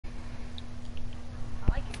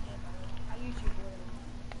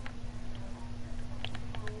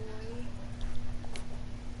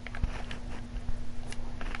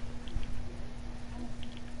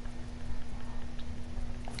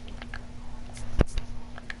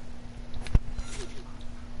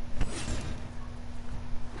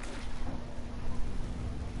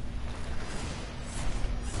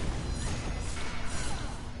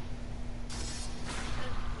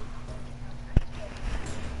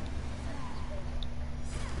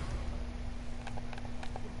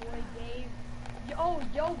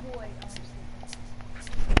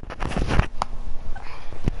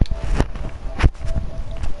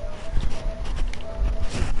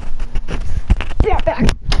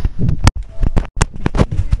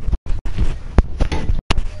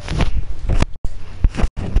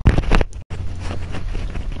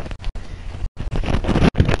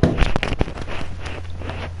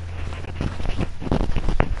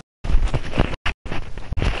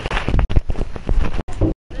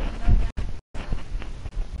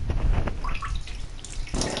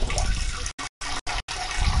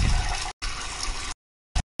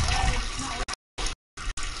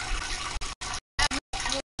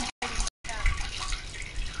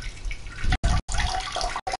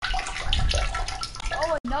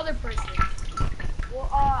other person. Well,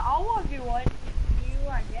 I'll 1v1 you.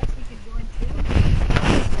 I guess you can join too.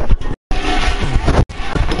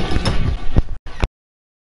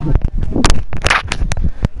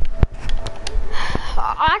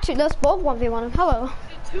 Actually, let's both 1v1. Hello.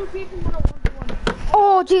 Two people want to 1v1.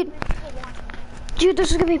 Oh, dude. Dude, this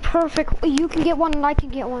is gonna be perfect. You can get one and I can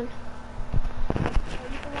get one.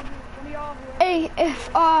 Hey, if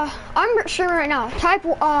I'm sure right now. Type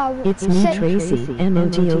It's me, Tracy.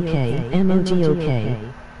 M-O-G-O-K. M-O-G-O-K.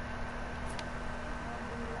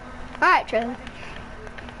 Alright, Tracy.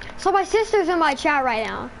 So my sister's in my chat right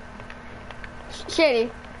now.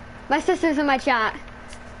 Shitty. My sister's in my chat.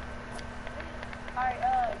 Alright,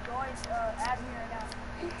 join, add me right now.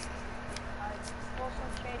 Also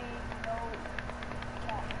shady, no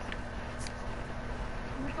talks.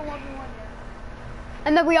 We can 1v1 here.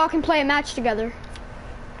 And then we all can play a match together.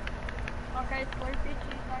 Okay, play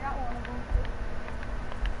bitches. I got one of them.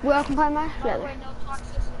 We all can play a match By the together. way, no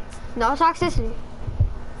toxicity. No toxicity.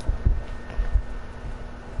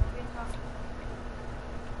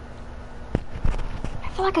 I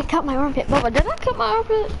feel like I cut my armpit. Bubba, did I cut my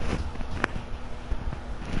armpit?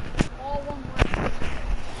 All one word.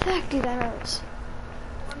 Fuck, dude, that hurts.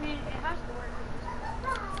 I mean, it has to work.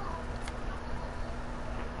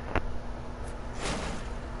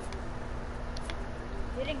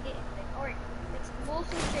 Didn't get anything. Alright, it's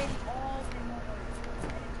mostly shady all in one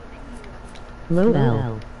word. Low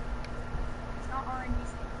L. It's not R&D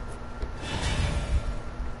stuff.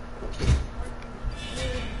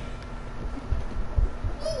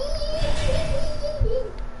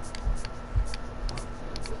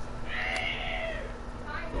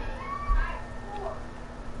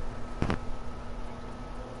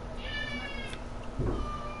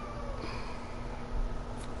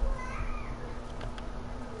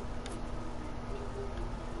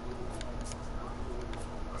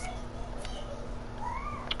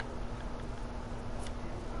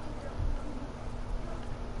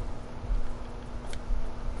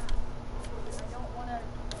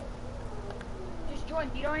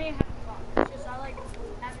 You don't even have to talk. It's just I like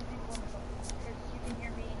having people on the phone because you can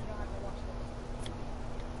hear me and you don't have to watch this.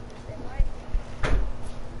 Just invite. Can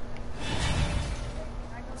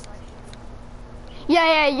I go to my stream?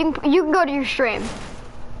 Yeah, you can go to your stream.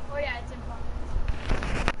 Oh yeah, it's in front.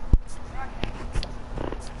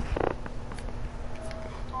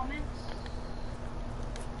 Comments.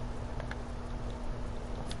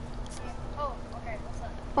 Oh, okay. What's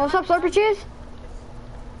up? Oh, what's up, Slurpee Cheese?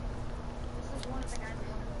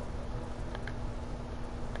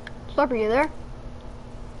 Slurpee, you there?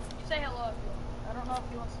 Say hello if you want. I don't know if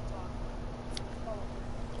he wants to talk. Oh.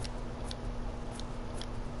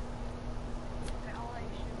 Okay, I'll let you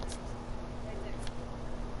shoot. Right there.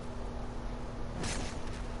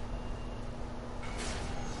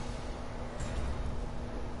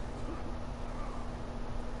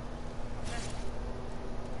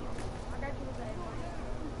 I got you with the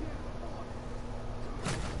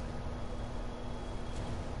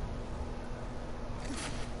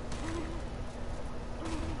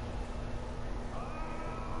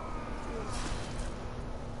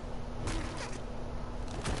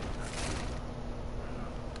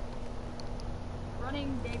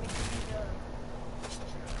running David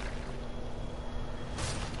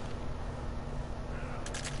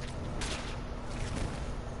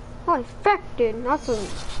Oh, infected. That's a...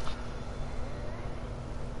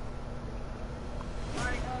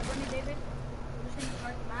 Alright, running David. We're just gonna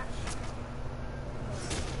start the match.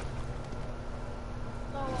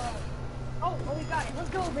 So, oh, we got it. Let's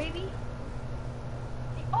go, baby.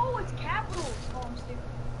 Oh, it's capitals. Oh, I'm stupid.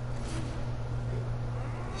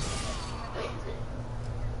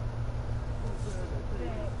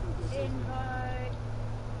 Invite.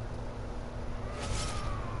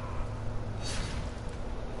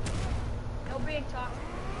 No big talk.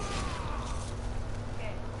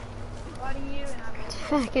 Okay. Inviting you and I'm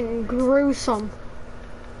fucking gruesome.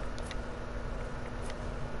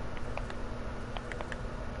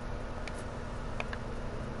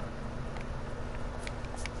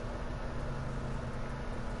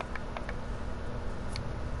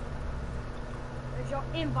 There's your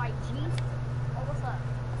invite, G. Oh, what's up?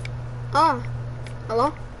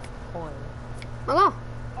 Hello? Hello?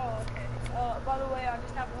 Oh, okay. By the way, I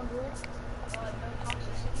just have one rule. No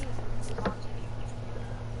toxicity is toxic.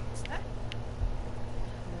 Okay?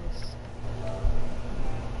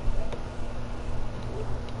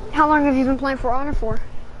 How long have you been playing For Honor for?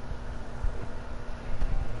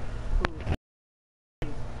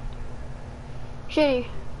 Shitty.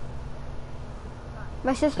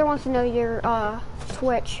 My sister wants to know your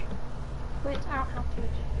Twitch. Wait, I don't have Twitch.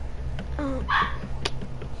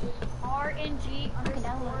 RNG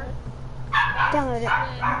underscore. Download it.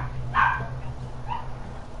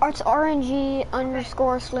 It's RNG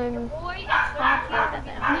underscore slim Boy, it's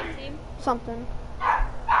the team. something.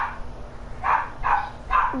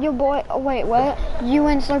 Your boy, oh, wait, what? You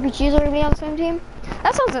and Slurpee Cheese are gonna be on the same team?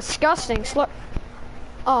 That sounds disgusting.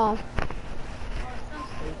 Oh.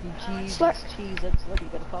 Cheese, that's cheese, that's what you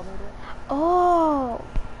gotta follow it. Oh.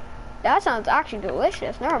 That sounds actually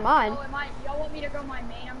delicious. Never mind. Oh, y'all want me to go my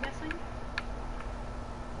main, I'm guessing?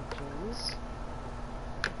 Cheese.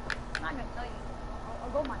 I'm not gonna tell you. I'll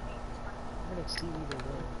go my main. I'm gonna see either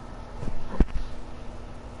way.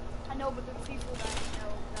 I know, but there's people that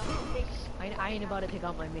know. I ain't about to take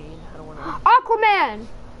out my main. I don't wanna. Aquaman!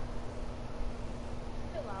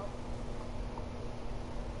 Chill out.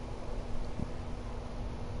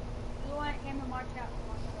 You want him to march out?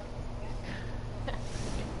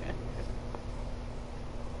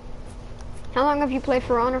 How long have you played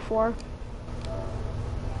For Honor for?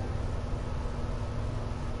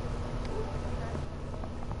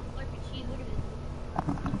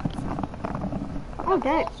 Oh,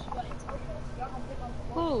 dang.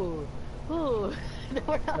 Ooh. Ooh.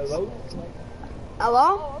 Hello? Hello?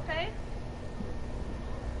 Oh, okay.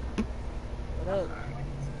 What up?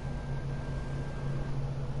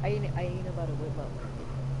 I ain't about to whip up.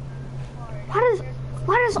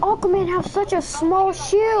 Why does Aquaman have such a small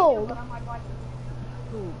shield?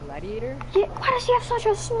 Ooh, Gladiator? Yeah, why does he have such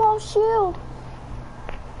a small shield?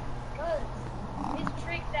 Cause his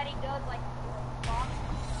trick that he does, like, box.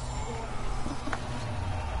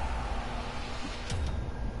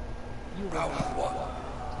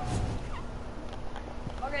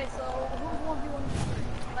 Okay, so who's 1v1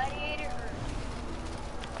 Gladiator or?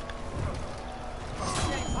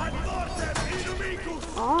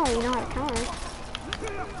 Oh, you know how to counter.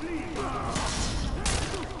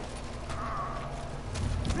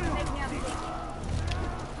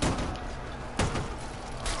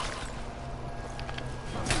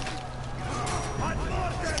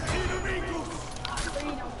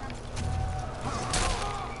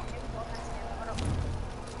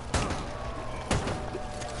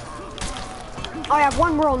 Oh, I have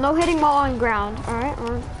one rule, no hitting while on ground. Alright,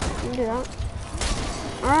 you can do that.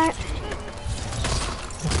 Alright.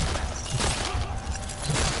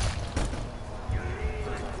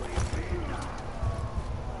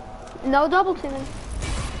 No double teaming.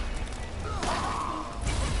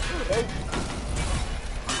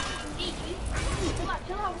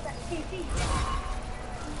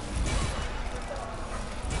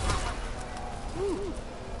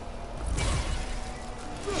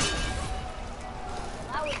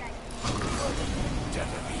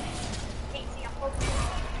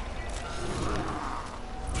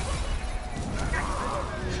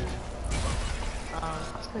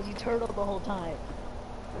 It's because you turtled the whole time.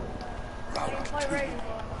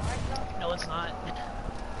 No, it's not.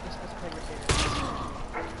 You're supposed to play your favorite.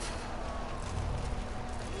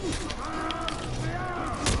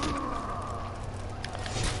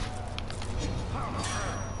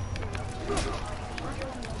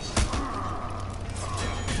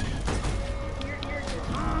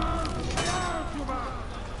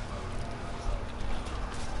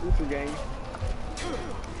 Oof gang.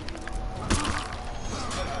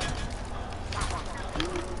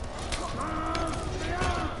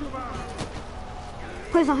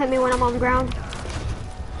 Please don't hit me when I'm on the ground.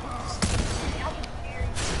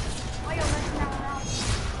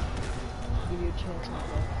 Give you a chance to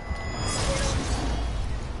play.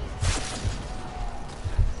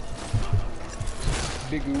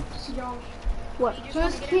 Big oops. What? So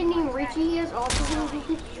this kid named Richie has autism. He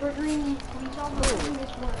keeps triggering these tweets on me.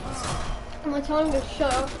 I'm gonna tell him to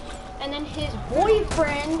shut up. And then his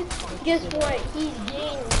boyfriend, guess what? He's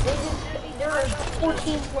gay. They're a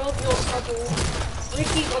 14, 12-year-old couple.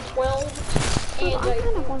 Richie's like 12, and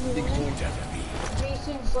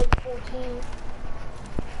Jason's like 14.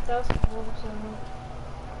 That's cool.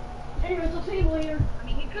 Anyways, I'll see you later. I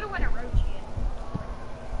mean, he could have went a Roach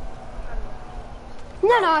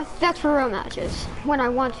No, that's for real matches. When I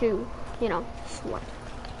want to, you know, sweat.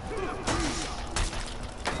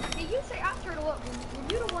 Did you say I turtle up? When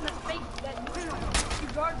you the one that faked that you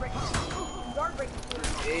guard break? Guard break.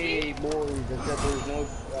 Hey, boys, I said there's no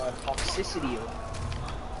toxicity.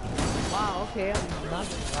 Wow, okay, I'm not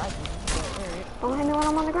gonna lie to you, but alright. Don't hit me when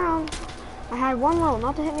I'm on the ground. I had one rule,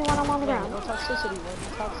 not to hit me when I'm on the ground. No toxicity, no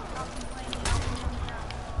toxicity.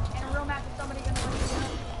 In a real match, is somebody gonna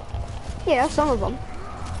win? Yeah, some of them.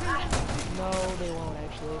 No, they won't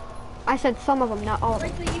actually. I said some of them, not all of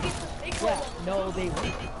them. Frankly, you get the big Yeah, one. no, they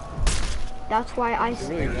won't. That's why I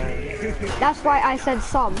Really not. that's why I said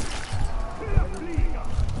some.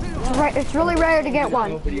 Yeah, It's really rare to get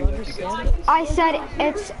one. Nobody will let you get skills. I said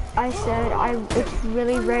it's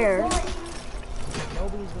really rare.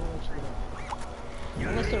 Nobody's gonna let you get it.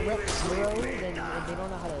 Unless they're rep 0, then if they don't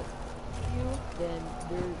know how to you, then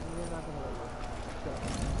you're not gonna let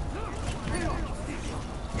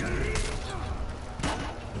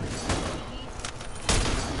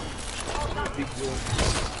Big deal.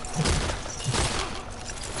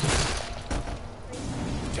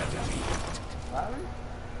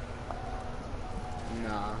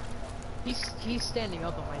 Nah. He's standing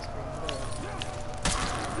up on my screen.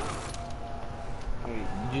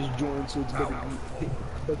 Wait, you just joined so it's better be.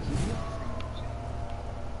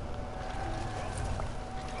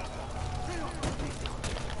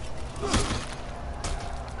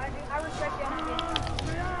 I respect the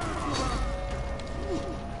enemy.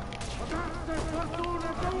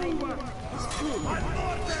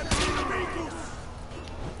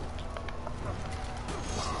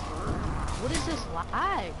 What is this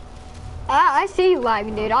lag? I see you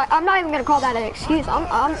lagging, dude. I'm not even gonna call that an excuse.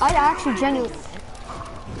 I actually genuinely.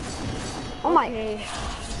 Oh my. Okay.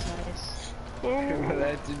 Nice.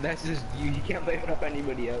 That's just you. You can't blame it on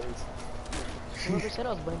anybody else. Whoever said I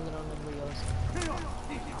was blaming it on anybody else.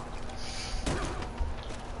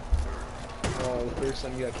 Oh, the first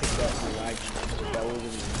time you got kicked out from the lag, that wasn't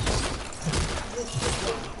me.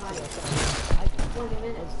 20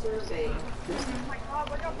 minutes survey.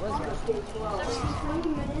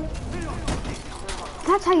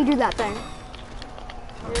 That's how you do that thing.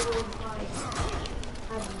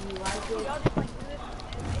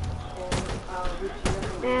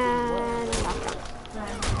 And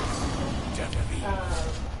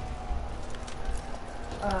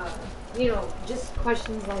you know, just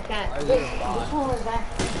questions like that. Why is there a Which bot? one was that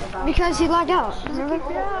about? because he lagged out. Remember?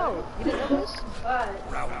 No! You didn't know this?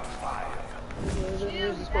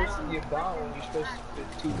 There's supposed to be a bot when you're supposed to fit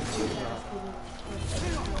 2v2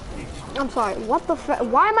 now. I'm sorry. What the?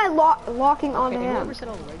 Why am I locking onto Okay, him? whoever said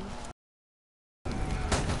already?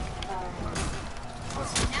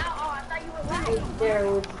 There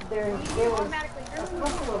was a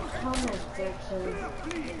couple of comment sections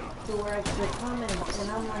to where I could comment,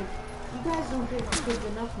 and I'm like, you guys don't give kids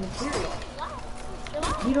enough material.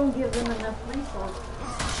 You don't give them enough resources.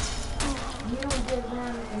 You don't give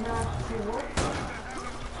them enough to work with.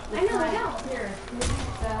 I know. Here, here's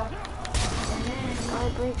stuff. And then I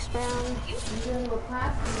break spam. you do a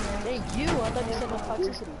class in there. Hey, you! I thought you said no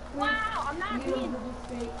toxicity. Wow, I'm not You don't being.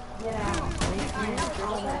 participate, get out.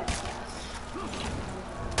 All that.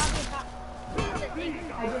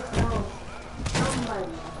 I just know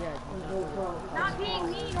somebody will go Not being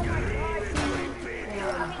mean, oh my god.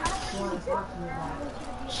 and want to talk to me about it.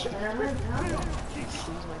 And I'm going to tell them.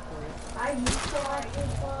 I used to like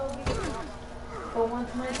this flow before, but once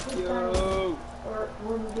my kids started, or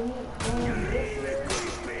when this year,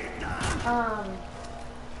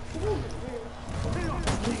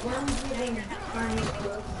 we weren't getting science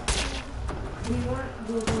books. We weren't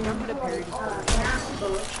getting math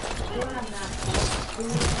books. We don't have math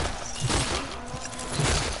books.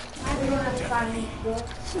 We don't have science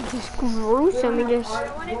books. This is gruesome. He just.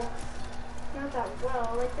 Art books. Not that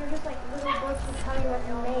well. Like, they're just like little books that tell you what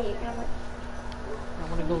you made. And I'm like, I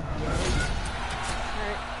wanna go get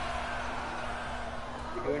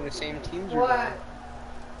You're in the same teams or What?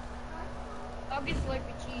 I'll just like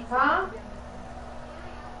the cheese. Huh?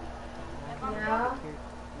 Yeah. Yeah.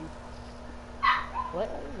 What?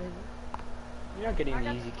 You're not getting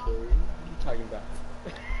the easy kill. What are you talking about?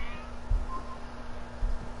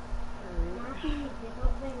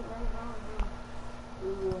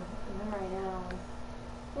 Right now.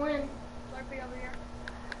 When? Slurpee over here.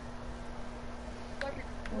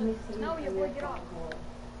 Let me Slurpee. see. No, your boy, get off.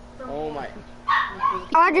 Oh my.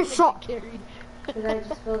 I just saw. carried. Because I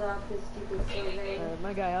just filled out this stupid survey.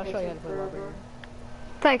 My guy, I'll show you how to play Robert.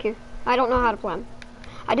 Thank you. I don't know how to play.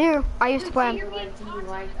 I do. I used to play. Do you like, do you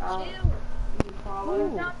follow?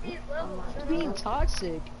 Ooh, Not these levels. who's being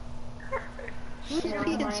toxic? Who's Share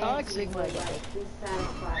being my toxic, my ideas, guy? like,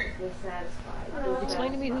 dissatisfied, dissatisfied,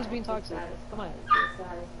 Explain to me who's being toxic. Come on.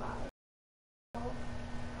 dissatisfied.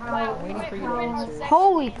 Wow, waiting for you to how answer.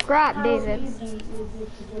 Holy crap, How David. easy is it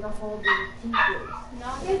to get a hold of the teachers?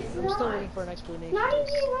 It's I'm still not. waiting for an explanation. Not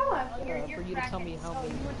easy at all. For you to tell me how many.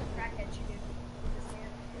 You went to crackhead, you did.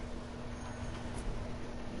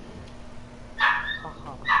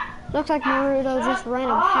 Haha. Looks like Naruto just ran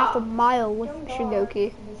a half a mile with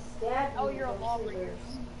Shigoki. Oh, you're a lawbreaker.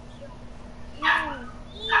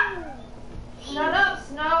 Shut up,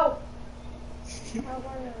 Snow!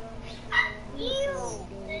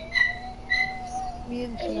 Me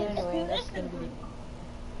and Cheese, that's gonna be.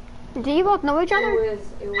 Do you both know each other? It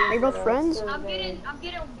was Are you both friends? I'm survey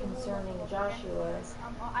getting concerning Joshua,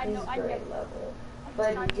 I his know, grade level.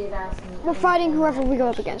 But he did ask me. We're fighting whoever we go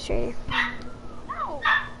up against, Shady. No,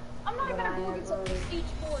 I'm not But gonna I go against wrote each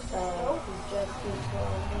board. he just did tell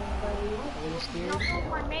anybody. Are you scared? If I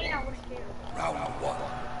my main, I would have scared.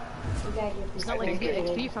 You gotta get It's not like you get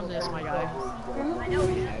XP from this, my guy. I know.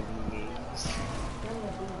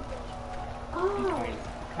 Oh,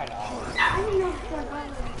 Kind of awesome. I didn't know that.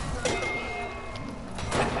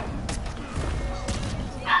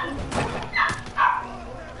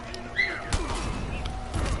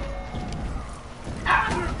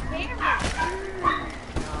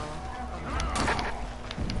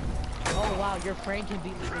 Oh wow, your friend can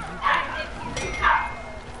beat me, but you can't.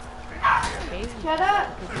 Okay? Shut up.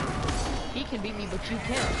 He can beat me, but you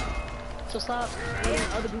can't. So stop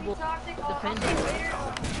letting other people defend you.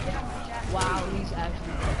 Wow, he's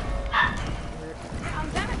actually I'm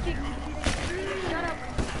gonna kick you. Shut up.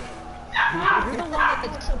 You're the one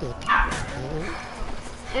that's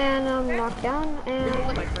And I'm knocked down, You're the one,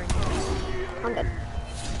 and my friend. I'm dead.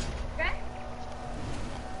 Okay?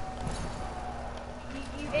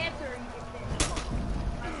 You answer or you get kicked.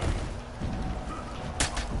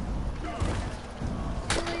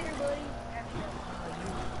 See you later, buddy.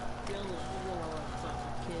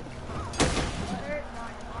 Kid.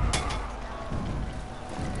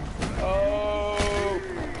 Oh!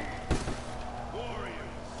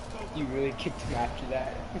 You really kicked him after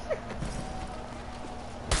that.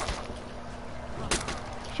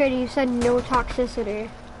 Shady, you said no toxicity.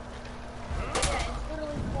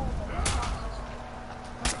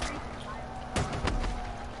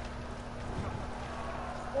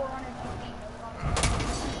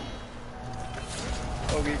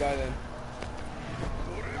 Okay, die then.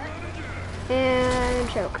 And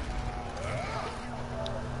choke.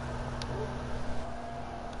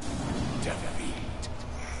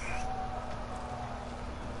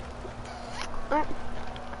 Alright.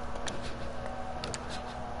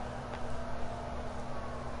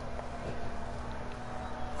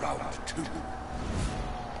 Round 2.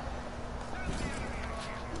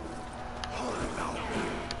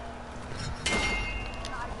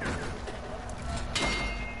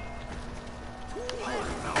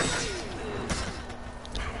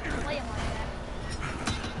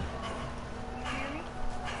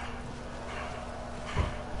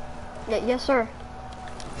 Yeah, yes, sir.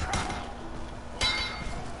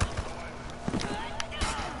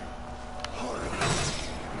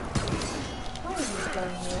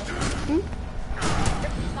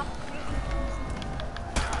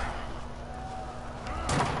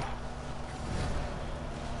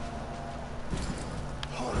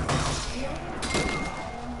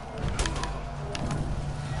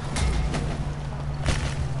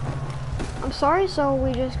 I'm sorry, so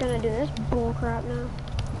we just gonna do this bull crap now.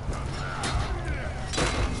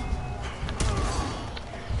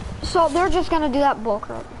 So they're just gonna do that bull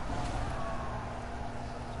crap.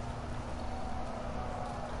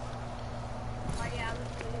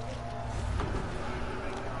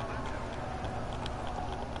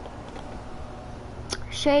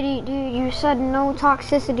 Shady, dude, you said no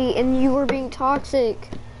toxicity and you were being toxic.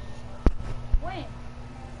 When?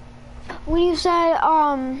 When you said,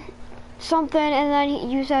 something and then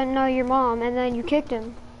you said no, your mom, and then you kicked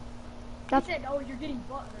him. He said, oh, you're getting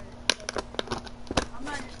butt hurt. I'm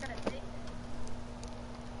not just gonna take it.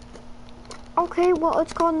 Okay, well,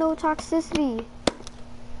 it's called no toxicity.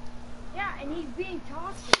 Yeah, and he's being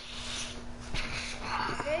toxic.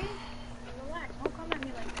 Okay? Relax. Don't come at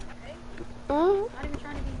me like that, okay? Mm-hmm. Not even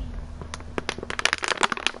trying to be mean.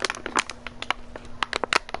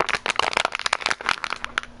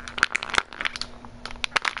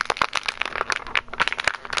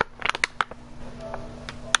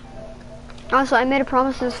 Also, I made a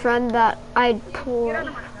promise to this friend that I'd pull. Get out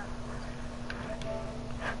of my house.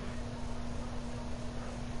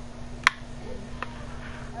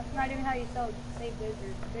 That's not even how you say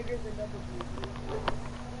biggers. Biggers are double B's.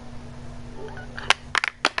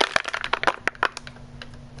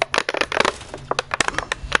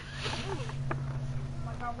 Oh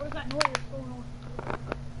my god, what is that noise that's going on?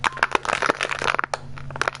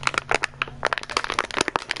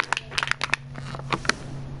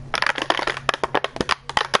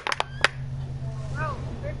 Bro,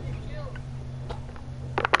 Christian, chill.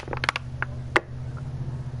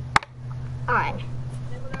 Alright.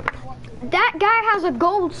 Say whatever you want to. That guy has a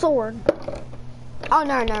gold sword. Oh,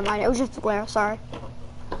 no, never mind. It was just a glare. Sorry.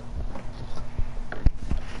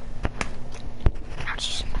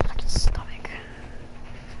 Ouch, my fucking stomach.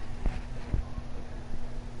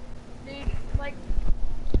 Dude, like,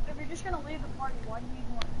 if you're just just gonna leave the party. Why do you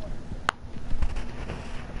even want to play?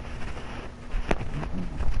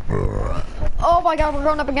 Oh my god, we're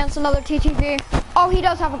going up against another TTV. Oh, he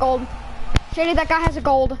does have a gold. Shady, that guy has a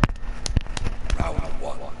gold. Round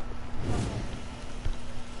one. Like,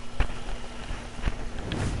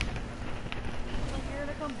 you're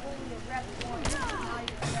gonna come bully a rep one. Now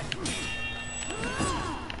you're a rep two.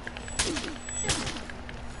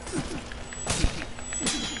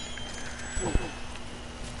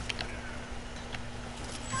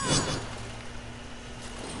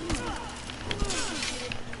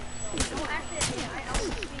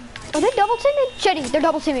 Are they double teaming? Shady, they're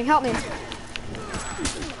double teaming. Help me.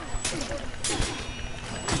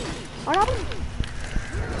 What happened?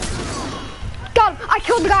 Got him. I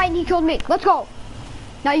killed the guy and he killed me. Let's go.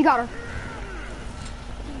 Now you got her.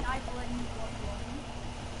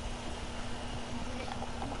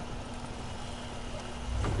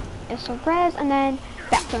 It's a res and then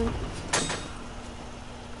back turn.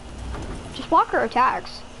 Just block her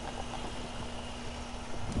attacks.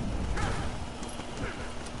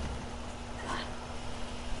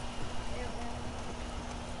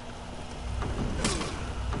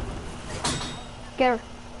 Get her.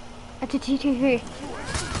 It's a TTV.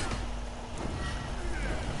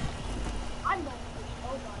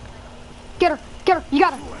 Get her. Get her. You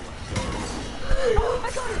got her.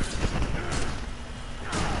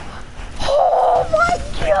 Oh my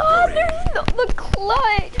god. There's no, the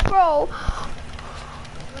clutch, bro.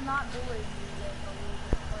 We're not bullying you yet, but we're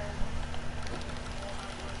just playing.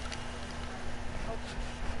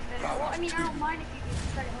 Well, I mean, I don't mind if you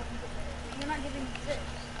just try to help me get better, but you're not giving me this.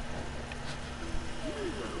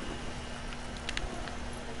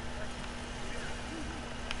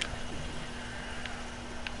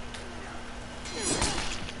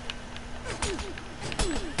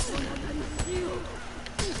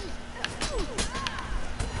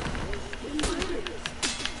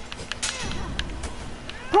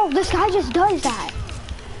 Bro, this guy just does that.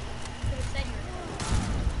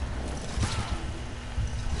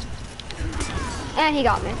 And he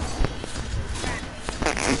got me.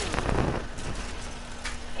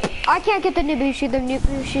 I can't get the Nibushi. The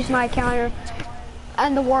Nibushi's my counter.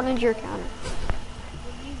 And the Warden's your counter.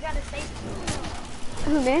 You gotta save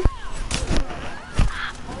Who, me?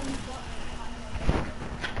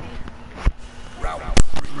 Round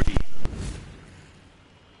three.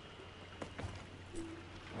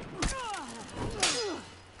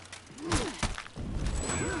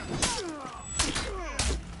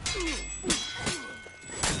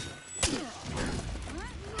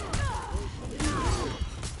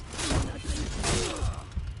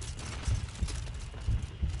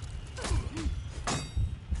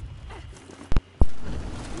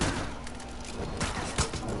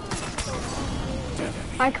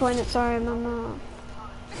 I quit it, sorry, mama.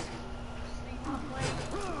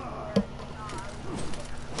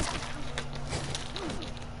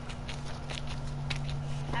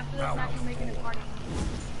 After this match, we're making a party.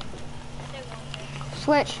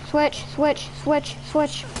 Switch, switch, switch, switch,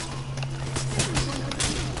 switch.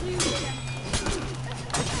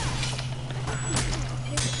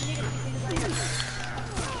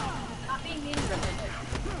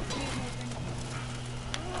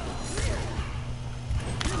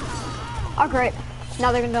 Oh great.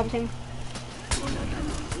 Now they're gonna double team.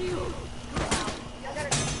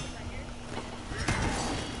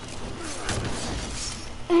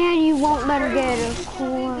 And you won't let her get it, of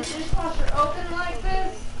course. Open like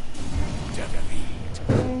this?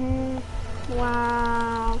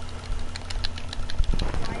 Wow.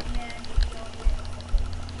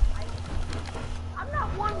 I'm not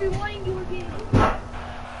 1v1ing you again.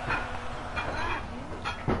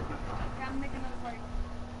 I'm making another party.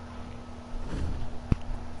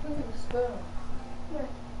 Look at the spoon.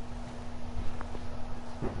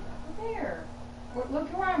 There. Look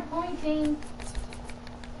where I'm pointing.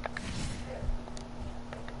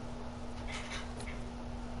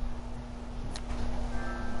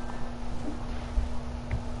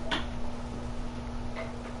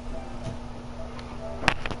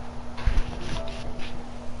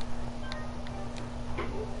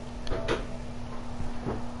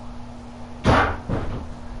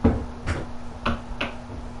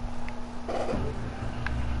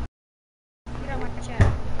 Get out of my chat.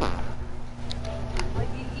 Like,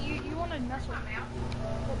 you want to mess with me?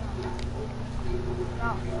 No.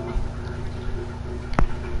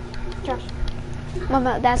 Josh.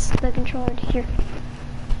 Mama, that's the controller here.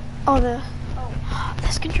 Oh,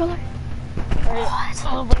 this controller?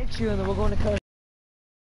 I'll invite you and then we'll go into code.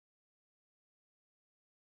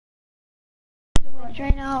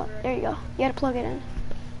 Right now, there you go. You gotta plug it in.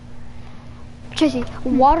 Tracy,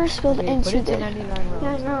 water spilled Okay, put into it to this. 99 rounds.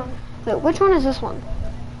 Yeah, I know. Wait, which one is this one? It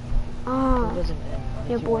Oh, doesn't end.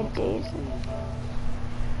 your If you boy want to, Dave. please.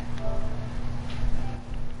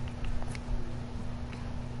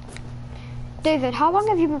 David, how long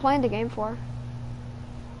have you been playing the game for?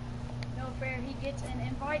 No fair. He gets an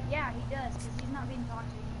invite. Yeah, he does, because he's not being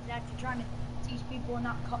toxic. He's actually trying to teach people and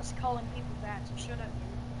not calling people bad. So shut up,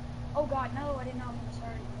 dude. Oh God, no! I did not want to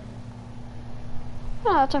start it.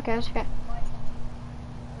 No, that's okay, that's okay.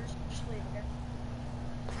 Just leave, okay?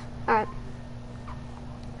 Alright.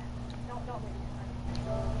 Don't leave.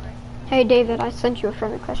 Alright. Hey David, I sent you a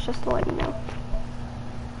friend request just to let you know.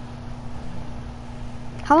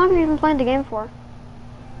 How long have you been playing the game for?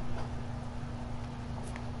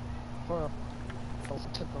 For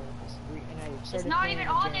and I started not playing even it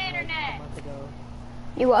on the again, like, internet. a month ago.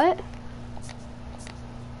 You what?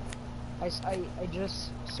 I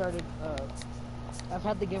just started, I've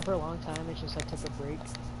had the game for a long time, it's just I took a break.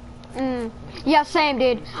 Yeah, same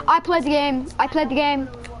dude. I played the game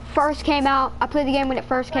first came out. I played the game when it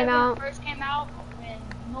first came out. First came out when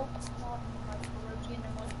Milk called me like Orochi and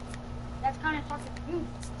then like that's kind of toxic. Dude,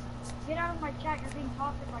 get out of my chat. You're being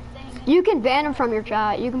toxic by saying that. You can ban him from your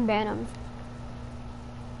chat. You can ban him.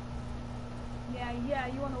 Yeah.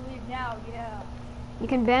 You want to leave now? Yeah. You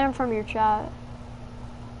can ban him from your chat.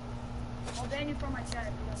 I'll ban you from my chat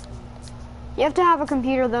if you don't leave. You have to have a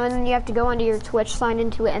computer though, and then you have to go onto your Twitch, sign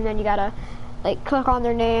into it, and then you gotta like click on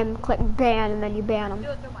their name, click ban, and then you ban them. Do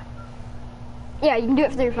it through my phone. Yeah, you can do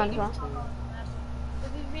it through your phone as well.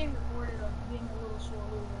 This is being recorded of being a little sore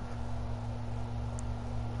loser.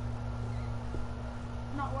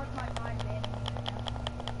 Not worth my time banning you right now.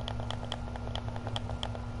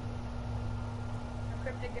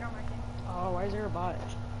 Cryptic, get on my team. Oh, why is there a bot?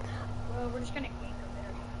 Well, we're just gonna gank a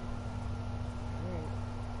bit. Alright.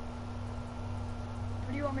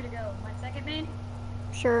 Where do you want me to go? My second main?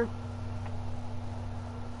 Sure.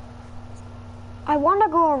 I want to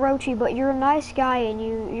go Orochi, but you're a nice guy and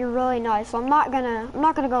you're really nice, so I'm not gonna go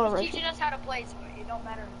He's Orochi. teaching us how to play, so it don't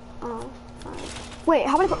matter. Oh. Alright. Wait,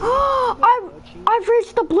 how many? Oh, I've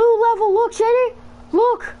reached the blue level. Look, Shady.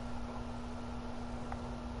 Look.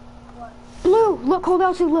 What? Blue. Look, hold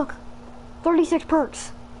out to look. 36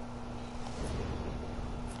 perks.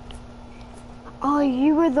 Oh,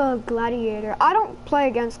 you were the gladiator. I don't play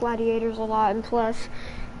against gladiators a lot, and plus,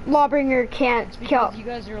 Lawbringer can't kill. Because you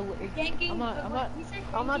guys are. Ganking,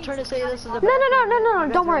 I'm not trying to say this is a bad No, thing. You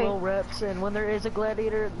guys don't are worry. low reps, and when there is a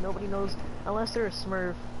gladiator, nobody knows unless they're a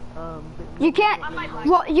Smurf. You can't.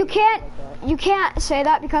 Well, you can't. You can't say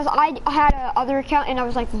that because I had a other account and I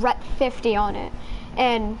was like rep 50 on it,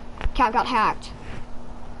 and account got hacked.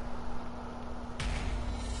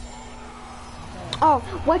 Oh,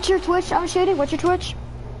 what's your Twitch, Shady? What's your Twitch?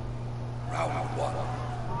 Round one.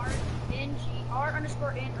 R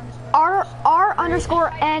underscore N underscore. R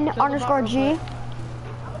underscore G. I'm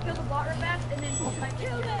gonna kill the bot real fast and then we'll type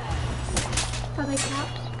it. Are they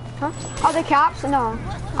caps? Huh? Are they caps? No.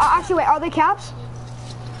 Actually, wait. Are they caps?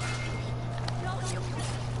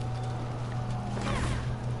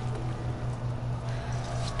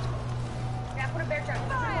 Yeah, put a bear trap.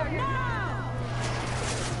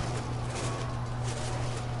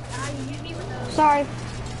 You use me with those. Sorry.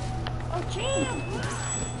 Oh, champ!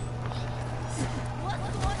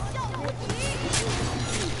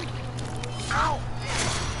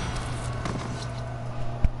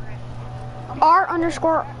 R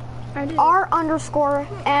underscore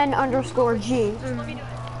N underscore G. Let me do it.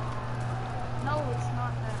 No, it's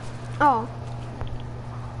not that. Oh.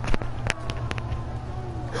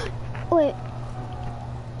 Wait.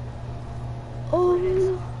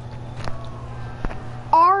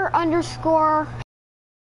 R underscore.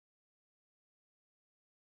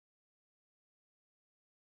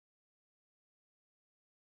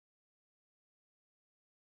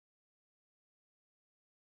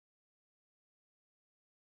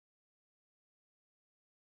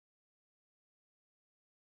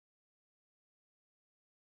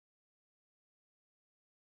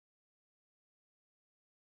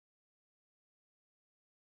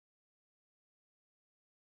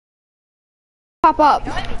 Pop up.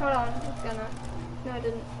 Hold on, it's gonna. No, I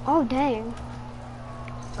didn't. Oh dang.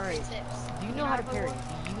 Alright. Do you know how to parry? Do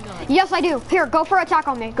you know how to Yes, I do. Here, go for attack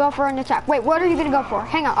on me. Go for an attack. Wait, what are you gonna go for?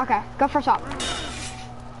 Hang on. Okay, go for top.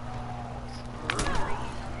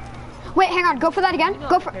 Wait, hang on. Go for that again.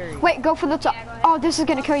 Go for. Wait, go for the top. Oh, this is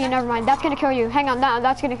gonna kill you. Never mind. That's gonna kill you. Hang on. No,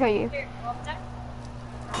 that's gonna kill you. Here, go up attack.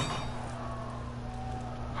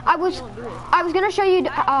 I was gonna show you.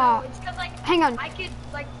 No, it's cause like Hang on. I could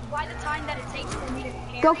like by the time that it takes for me to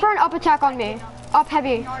carry, Go for an up attack on me. Up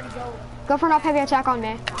heavy. I can already go. Go for an up heavy attack on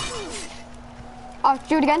me. Oh,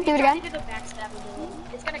 do it again, do it again. Do the backstab ability.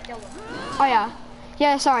 It's gonna kill him. Oh yeah.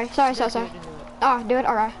 Yeah, sorry. Oh, do it,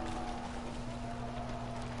 alright.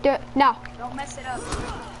 Do it, now. Don't mess it up.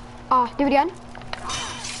 Oh, do it again.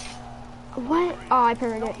 What? Oh, I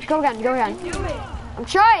parried it. Go again, go again. Do it. I'm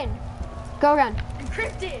trying. Go again.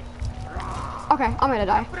 Encrypted. Okay, I'm gonna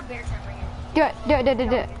die. Put a bear trap right here. Do it, do it, do it,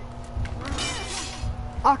 do it.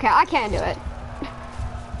 Okay, I can't do it.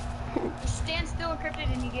 Just stand still,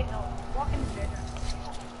 encrypted, and you get help. Walk in the bear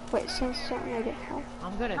trap. Wait, since I get help.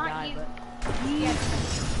 I'm gonna Not die, you. but Yeah.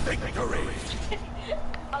 Victory.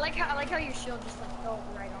 I like how your shield just like fell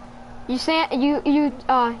right on. You say you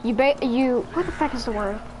what the fuck is the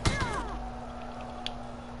word?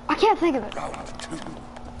 I can't think of it. Round 2.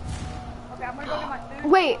 Okay, I'm gonna go get my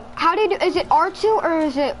food. Wait, how do you do? Is it R2 or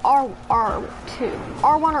is it R2?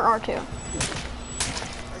 R1 or R2?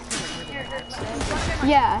 Here,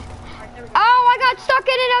 Yeah. Oh, I got stuck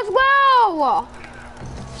in it as well.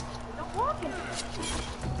 don't walk in it.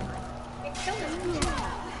 It killed him.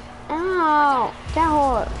 Oh, that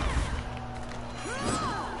hurt.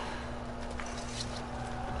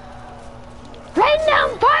 Rain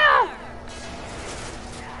down fire!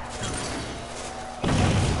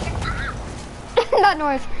 That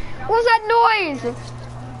noise. What's that noise?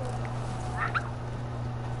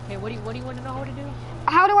 okay, what do you want to know how to do?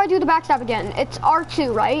 How do I do the backstab again? It's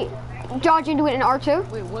R2, right? Dodge into it in R2?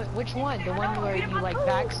 Wait, which one? The one where you like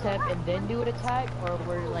backstep and then do an attack, or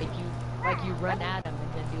where like you run at him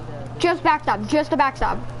and then do the Just backstab, just the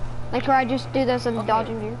backstab. Like where I just do this and Okay. dodge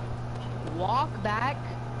into you. walk back,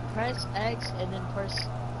 press X, and then press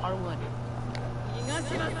R1.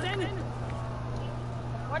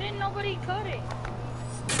 Why didn't nobody cut it?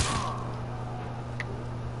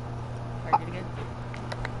 Alright, do it again.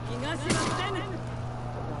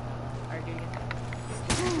 Alright, do it again.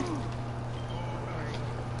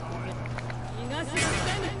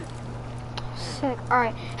 Sick.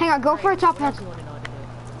 Alright, hang on, go for a top hat. You want to know what to do.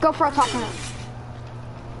 Go for a top hat.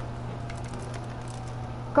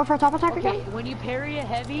 Go for a top attack Okay, again? when you parry a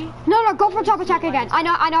heavy, No, go for a top attack again. I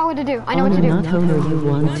know what to do. I know what to Honor, do. not honor, you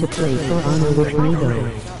want to play for honor with me though.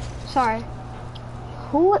 Sorry.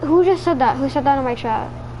 Who just said that? Who said that in my chat?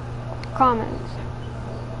 Comments.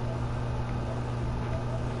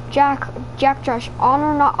 Jack Josh,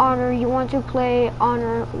 honor not honor, you want to play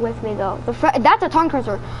honor with me though. That's a tongue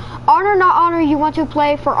twister. Honor not honor, you want to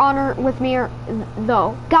play for honor with me or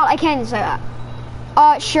though. God, I can't even say that.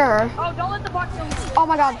 Sure. Oh, don't let the bot kill you. Oh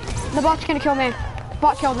my god, the bot's gonna kill me.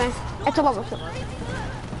 Bot killed me. It's a level 2.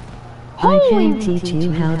 I can teach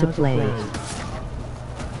you how to play.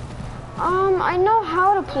 I know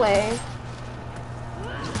how to play.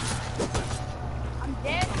 I'm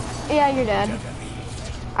dead. Yeah, you're dead.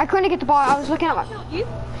 I couldn't get the ball. I was looking at my... You?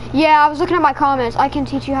 Yeah, I was looking at my comments. I can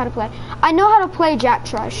teach you how to play. I know how to play Jack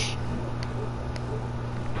Trush.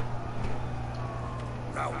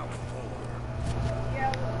 Round 4.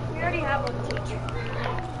 Yeah, we already have a teacher.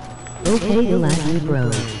 Okay, the Latin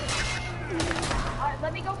bro.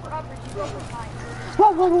 Let me go for uppers. You go for mine.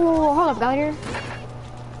 Whoa, hold up, Gladiator.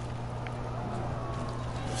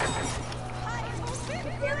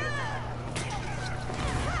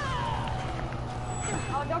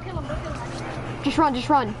 Oh, don't kill him. Don't kill him. Just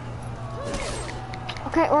run.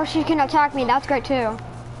 Okay, or she can attack me. That's great too.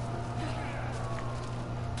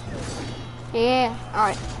 Yeah,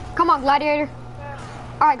 alright. Come on, Gladiator.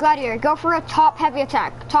 Alright, Gladiator, go for a top heavy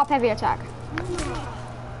attack. Go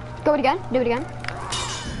it again. Do it again.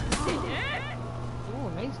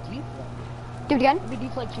 ooh, nice deep. Do it again. Let me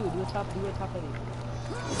deflect you. Do a top heavy.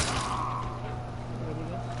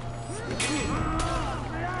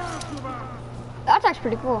 That's actually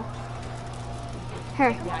pretty cool.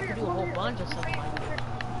 Here. Yeah, I can do a whole bunch of stuff like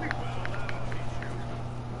that.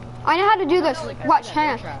 I know how to do this. Watch,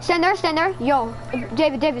 hang on. Stand there. Yo,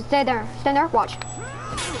 David, stay there. Stand there, watch.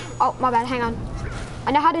 Oh, my bad, hang on.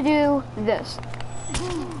 I know how to do this.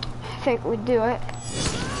 I think we do it.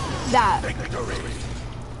 That.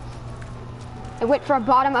 I went for a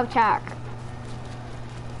bottom attack.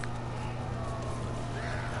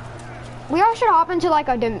 We all should hop into like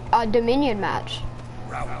a Dominion match.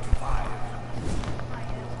 Round 5.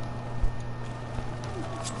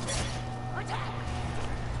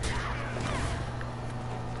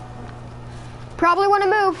 Probably want to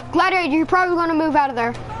move. Gladiator, you probably want to move out of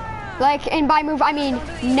there. Like, and by move, I mean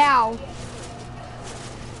now.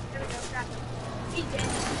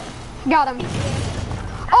 Got him.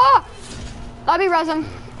 Oh! Let me res him.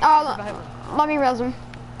 Oh, let me res him.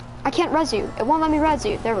 I can't res you. It won't let me res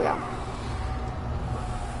you. There we go.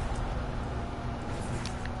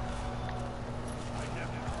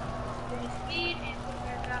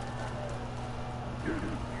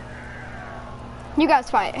 You guys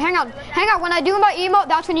fight. Hang on. Hang on. When I do my emote,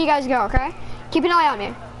 that's when you guys go, okay? Keep an eye on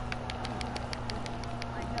me.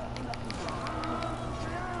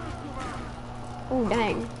 Oh,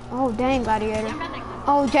 dang. Oh, dang, Gladiator.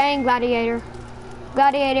 Oh, dang, Gladiator.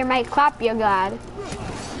 Gladiator might clap you, Glad.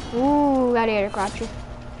 Ooh, Gladiator clapped you.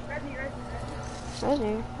 Res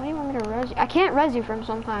you? Why do you want me to res you? I can't res you from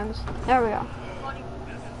sometimes. There we go.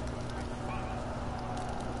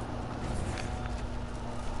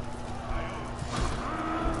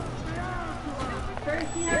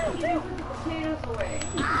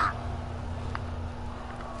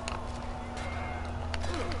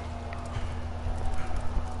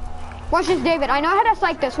 Watch this, David. I know how to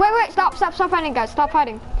psych this. Wait, wait, stop fighting, guys. Stop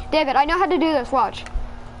fighting. David, I know how to do this. Watch.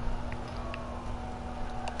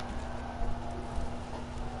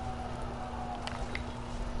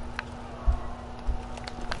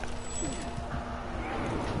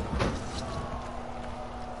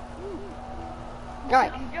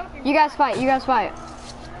 Alright. You guys fight. You guys fight.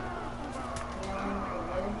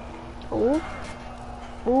 Ooh.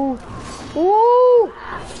 Ooh. Ooh.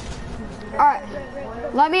 Alright.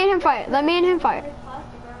 Let me and him fight. Let me and him fight.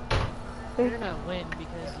 You're gonna win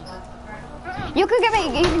because he's... You can get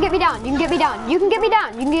me down. You can get me down. You can get me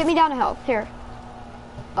down. You can get me down to health. Here.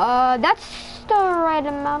 That's the right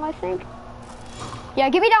amount, I think. Yeah,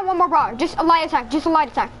 get me down one more bar. Just a light attack. Just a light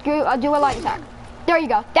attack. Do a light attack. There you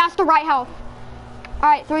go. That's the right health.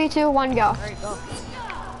 Alright, 3, 2, 1, go. Alright, go.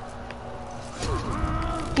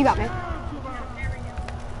 You got me.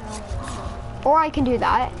 Or I can do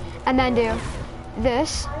that, and then do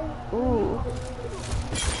this. Ooh.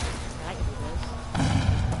 I can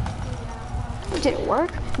do this. Did it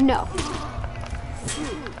work? No.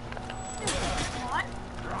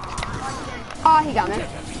 Oh, he got me.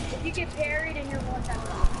 If you get parried and you're one time.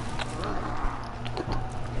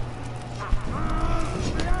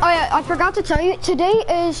 Oh yeah, I forgot to tell you, today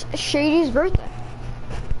is Shady's birthday.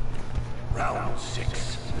 Round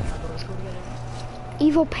 6.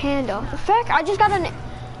 Evil Panda. The fact, I just got an...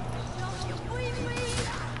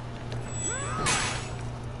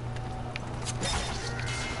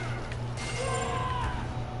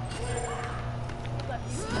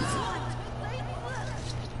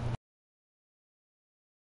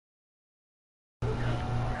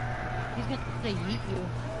 He's gonna yeet you.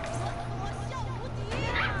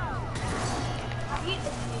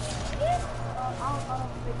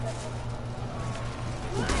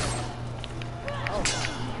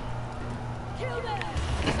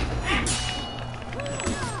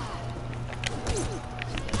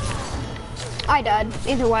 I died,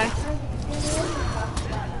 either way.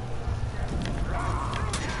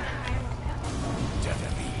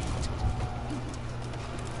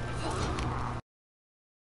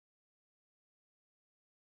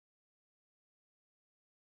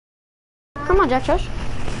 Come on, Jack Josh.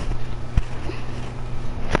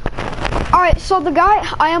 Alright, so the guy,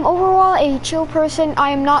 I am overall a chill person.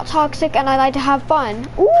 I am not toxic and I like to have fun.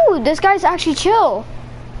 Ooh, this guy's actually chill.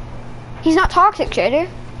 He's not toxic, Shady.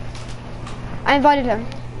 I invited him.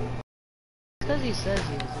 Because he says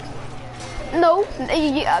he is. No,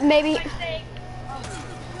 maybe.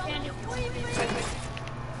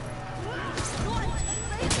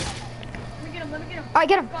 Alright,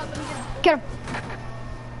 get him. Get him.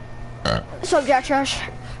 What's up, Jack Trash?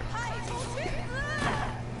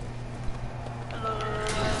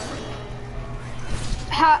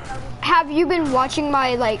 Have you been watching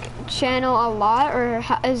my channel a lot, or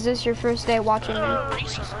is this your first day watching me?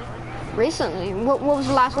 Recently. Recently? What was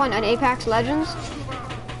the last one? An Apex Legends?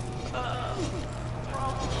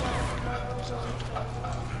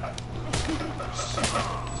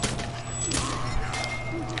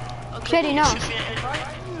 Shady, no.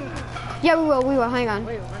 Yeah, we will. Hang on.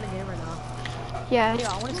 Wait, we're in a game right now. Yeah.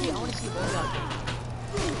 Yeah, I wanna see both of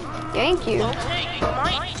Thank you. Okay, you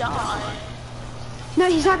might die. No,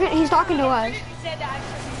 he's talking to us.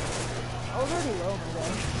 I was already low, my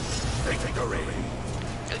bad. Victory.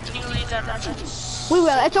 Can you leave that message? We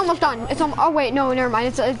will. It's almost done. Oh wait, no, never mind.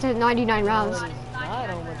 It's at 99 rounds. Not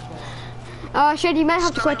almost done. Shady, you might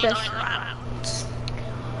have to quit this. 99 rounds.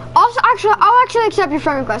 Also, I'll actually accept your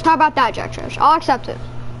friend request. How about that, Jack Trash? I'll accept it.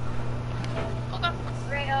 Okay.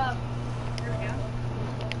 Great, there we go.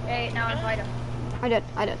 Hey, now invite him. I did.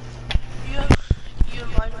 You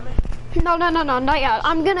invited me? No, not yet.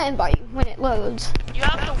 I'm gonna invite you when it loads. You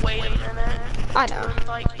have to wait a minute. I know. To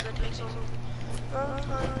invite you to take some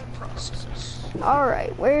processes.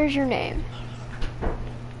 Alright, where's your name?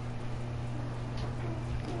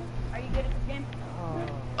 Are you good at the game?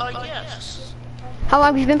 Yes. How long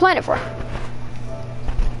have you been playing it for?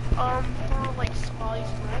 For like 5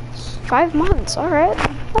 months. 5 months, alright.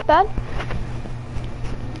 Not bad.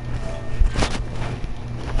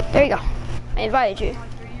 There you go. I invited you.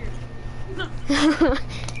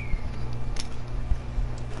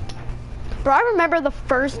 Bro, I remember the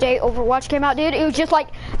first day Overwatch came out, dude. It was just like,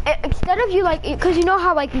 instead of you like, because you know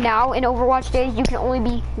how like now in Overwatch days you can only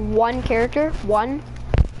be one character, one.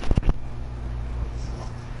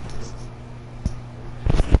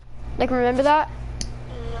 Like, remember that?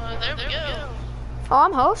 There we go. Oh,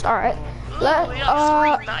 I'm host. All right. We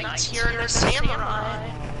got 3 knights here and a samurai.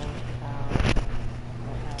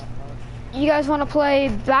 You guys want to play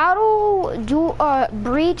battle, duel,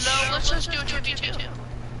 breach? No, let's just do a 2v2.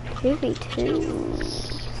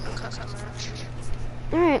 2v2.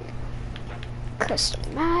 All right. Custom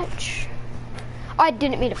match. I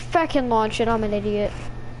didn't mean to fucking launch it. I'm an idiot.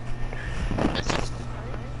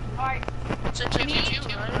 Alright. It's a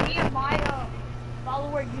 2v2, right? Me and my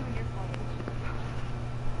follower, you and your followers.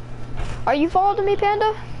 Are you following me,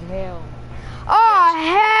 Panda? Hell. Oh,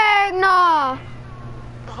 heck nah.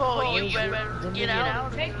 Oh, you better get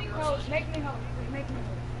out. Make me host. Make me host. Make me host.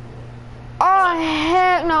 Oh,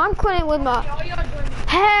 heck no. I'm quitting with my... All y'all join me.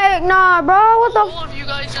 Heck nah, bro. What the... All of you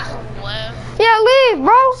guys just left. Yeah, leave,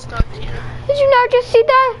 bro. Stuck here. Did you not just see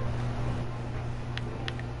that?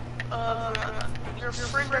 Your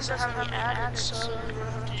friend doesn't have me added, so you're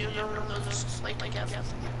gonna have to do one of those like together.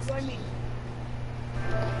 Join me.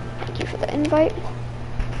 Thank you for the invite.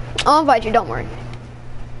 I'll invite you, don't worry.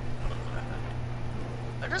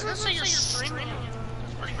 It doesn't say you're streaming.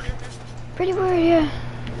 It's pretty weird. Pretty weird, yeah.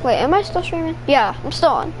 Wait, am I still streaming? Yeah, I'm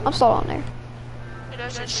still on. I'm still on there. It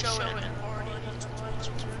doesn't show it already. That's why it's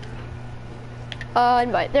weird.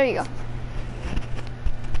 Invite. There you go.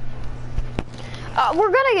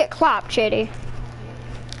 We're gonna get clapped, Shady.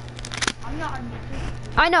 I'm not on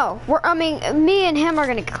I know. I mean, me and him are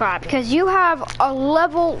gonna get clapped because you have a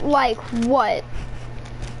level like what?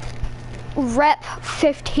 Rep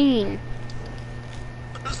 15.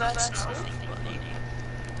 That's nothing.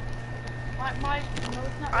 my no,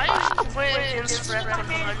 it's not. I went against rep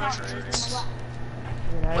 100s.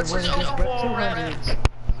 What's his Rep overall rep? 200s.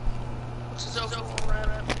 What's his overall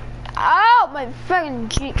rep? Ow, my fucking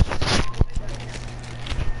cheek.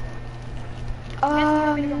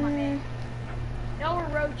 No, we're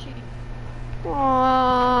road cheating.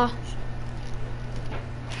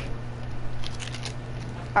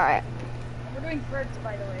 Alright. We're doing perks,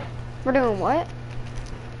 by the way. We're doing what?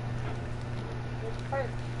 There's perks.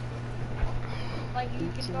 Like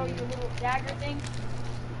you can throw your little dagger thing.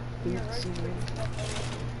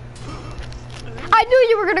 I knew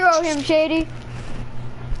you were gonna go him, Shady.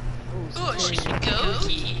 Ooh, she's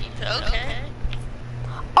Goki. Okay.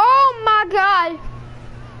 Oh my god.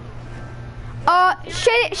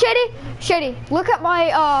 Shady, look at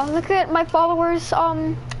my followers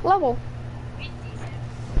level.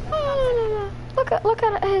 Look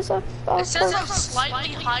at his It says I'm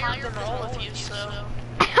slightly higher than all of you, so.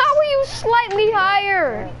 How are you slightly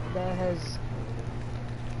higher?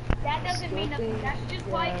 That doesn't mean nothing. That's just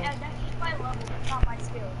my level. It's not my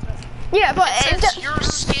skill. Trust me. Yeah, but It says your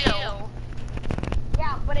skill.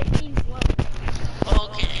 Yeah, but it means low.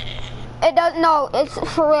 Okay. it does no. It's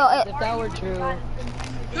for real. If that were true,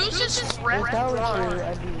 Who's this rep if that were true, one?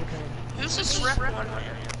 I'd be with him. Who's this rep one?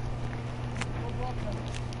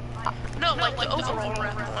 No, like the overall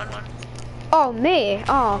rep one. Oh me.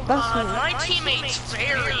 Oh, that's me. My teammate's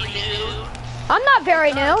very new. I'm not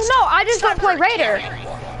very new. No, I just don't play Raider.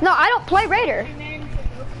 No, I don't play Raider.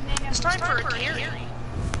 It's time for a carry.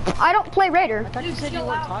 I don't play Raider. I thought you said you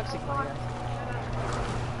weren't toxic, Maria.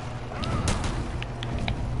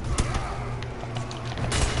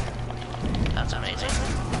 That's amazing.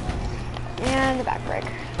 And the back break.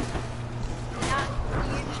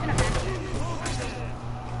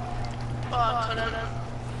 Oh, I couldn't.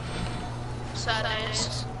 Sad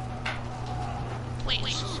days.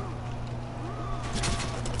 Please.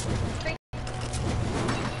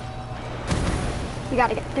 You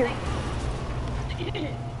gotta get through.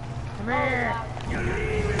 Come here.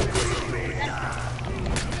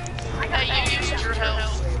 Hey, you used your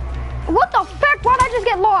health. What the fuck? Why'd I just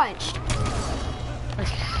get launched?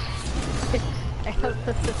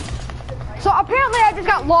 So apparently I just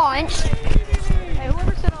got launched. Hey,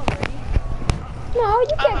 whoever said already? No,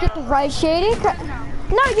 you can't get the res, Shady.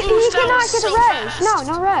 No, you cannot get the res. No,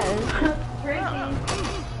 no res.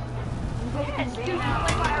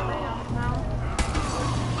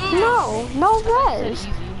 No, no res.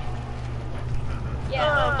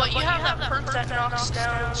 Yeah, but you have that perk that knocks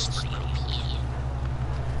down CP.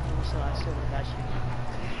 So I still got you.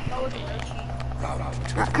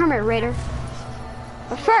 Alright, come here, Raider.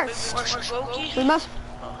 But first, we must...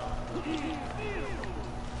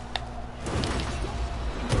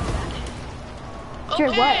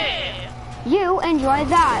 Sure, what? You enjoy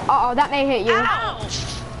that. Uh-oh, that may hit you. Ouch!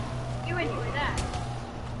 You enjoy that.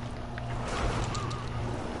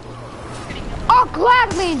 I'll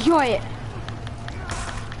gladly enjoy it.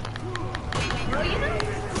 Will you though?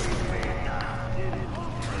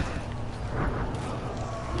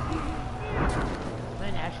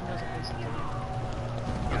 Man, Action knows a place to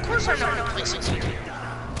do. Of course I know how to play 62.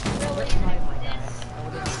 Really?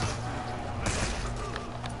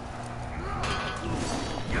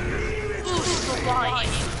 Ooh, the light.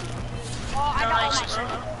 Oh, I got all my Nice, shit. bro. I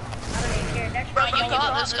don't even care. Next Bro, round, you I'll got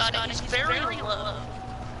get this guy, and he's very low.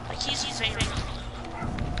 Like, he's very low.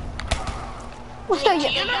 What's Do that?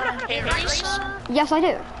 you know how to parry, sir? Yes, I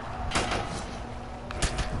do.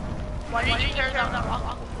 Why did you carry down that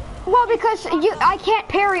rock? Well, because I can't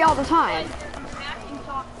parry all the time. acting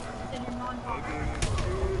toxic instead of non-toxic.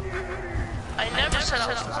 I never said I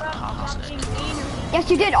was toxic. Being mean or Yes,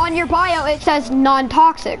 you did. On your bio, it says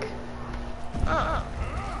non-toxic.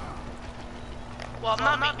 Well,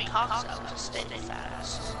 I'm not being toxic, I'm just staying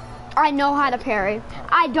fast. I know how to parry.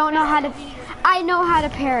 I don't know how to. I know how to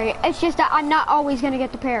parry. It's just that I'm not always gonna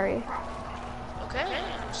get the parry. Okay,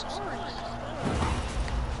 I'm sorry.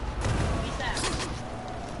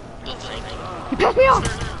 Ooh, thank you. You pissed me off.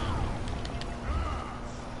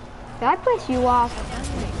 Did I piss you off?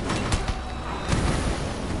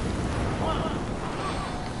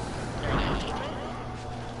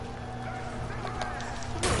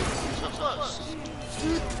 So close.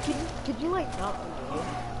 Dude, could you like not unload?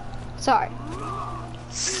 Sorry.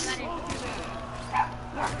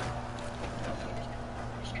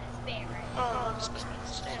 Oh, that's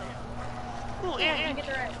stand. Ooh, yeah.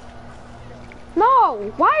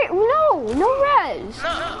 No. Why? No. No res.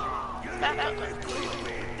 No. Back up.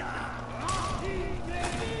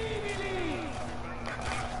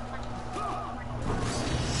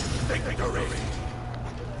 Victory.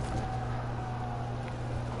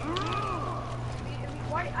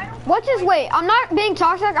 What's his weight? I'm not being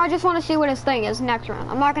toxic. I just want to see what his thing is next round.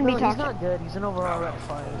 I'm not gonna be He's toxic. not good. He's an overall rep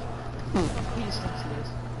 5. He just thinks he is.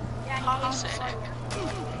 Toxic.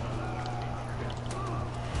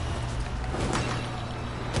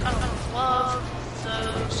 I love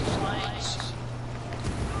those lights.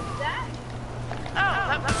 Oh,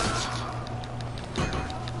 that works.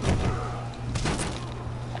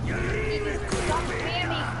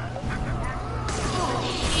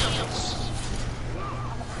 Heals.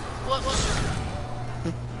 What was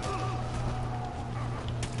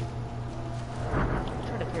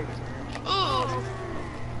Trying to parry his match. Ooh!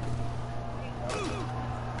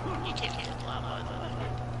 You can't hit lava, by the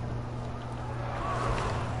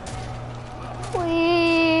way.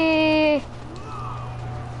 Whee.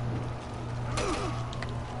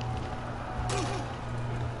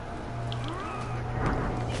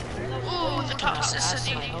 Ooh, the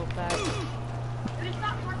toxicity. Health back.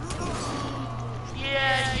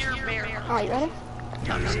 Yeah, you're very Alright, you ready?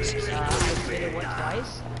 toxicity. I did it once,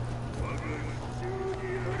 twice.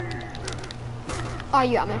 Oh,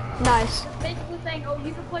 you got me. Nice. basically saying, oh,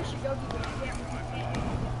 you can push your Yogi, but you can't.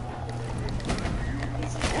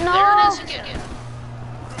 No. There it is again.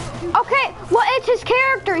 Okay, well, it's his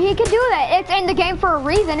character. He can do that. It's in the game for a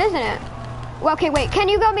reason, isn't it? Well, okay, wait. Can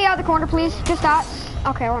you go me out of the corner, please? Just that.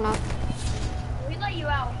 Okay, or not. We let you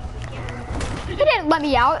out. He didn't let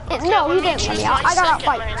me out. No, he didn't let me out. I got out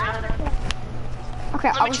fight. Okay,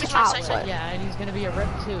 I was out. But... Yeah, and he's gonna be a rep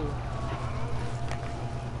 2. Oh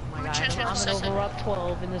my god, I'm an overall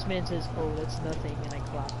 12, and this man says, oh, that's nothing, and I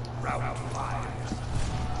clap. Round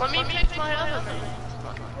 5. Let me pick my other name.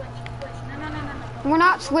 We're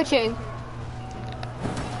not switching.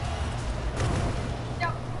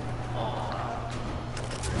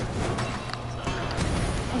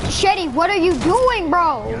 Shetty, what are you doing,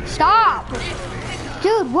 bro? Stop.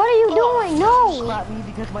 Dude, what are you doing? No. Slap me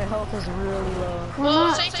because my health is really low.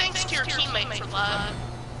 Well, say thanks to your teammate for that.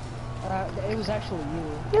 It was actually you.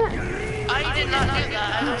 I did not do You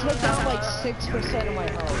that. took down like 6% of my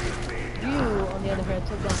health. You, on the other hand,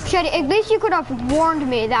 took down. Shetty, at least you could have warned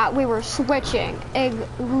me that we were switching. At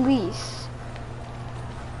least.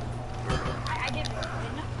 I did.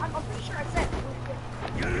 I'm pretty sure I said.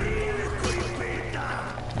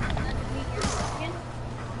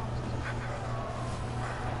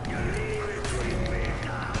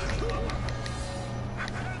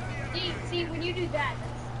 See, when you do that,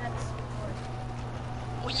 that's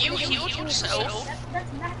Well, you healed yourself.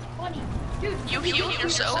 that's not funny, dude. You healed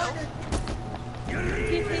yourself.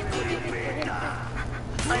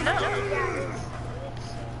 I know.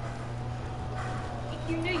 If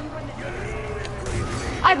you knew, you wouldn't have done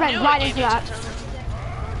this. I ran right into that.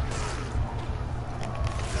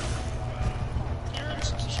 You're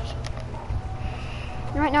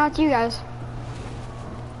Right now it's you guys.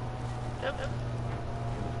 Yep.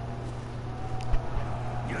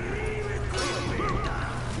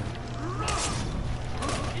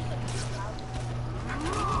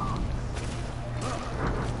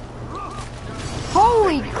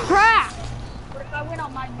 Holy crap! What if I went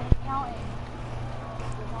on my main account and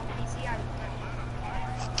was on PC?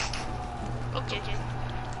 Okay.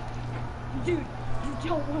 Dude, you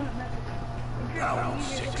don't want to mess with me. Round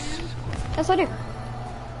 6. Yes, I do.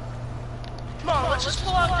 Come on, let's just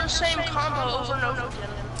pull out your same combo over and over again.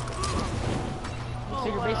 So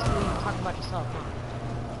you're basically talking about yourself, huh?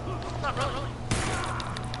 Not really.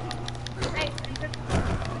 Hey,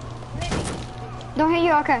 Don't hit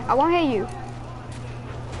you? Okay, I won't hit you.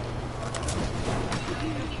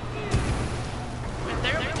 And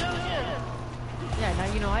there we go again. Yeah,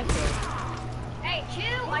 now you know I failed. hey,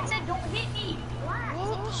 chill. I said don't hit me. Relax.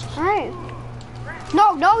 Whoops. Alright.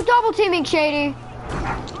 No, no double teaming, Shady.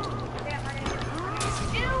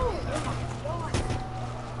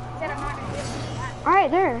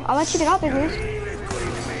 Alright, there. I'll let you get out there, Goose.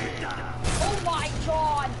 Oh my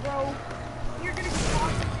god, bro. You're gonna be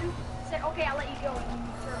talking to. Said, okay, I'll let you go. And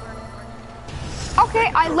you server.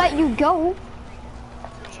 Okay, I let you go.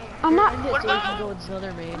 I'm not. What about? Go with this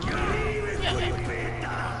other main.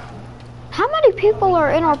 How many people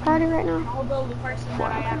are in our party right now? I'll go the person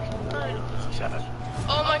that I actually. 7.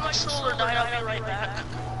 Oh, my controller died. I'll be right back.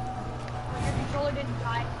 Your controller didn't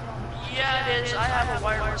die. Yeah, it is. I have a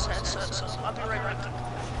wireless headset, so I'll be right back.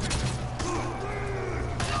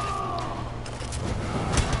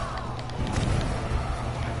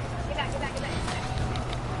 Get back, get back, get back.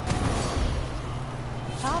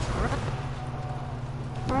 Stop.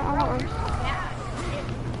 Alright, I won't run. Yeah.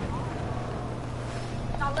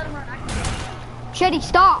 No, let him run. I can. Shady,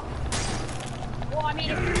 stop. Well, I mean,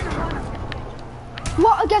 if you're gonna run, I'm gonna catch you.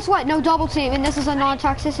 Well, guess what? No double team, and this is a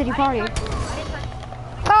non-toxicity party. I didn't touch you.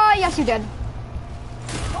 Ah, yes, you did.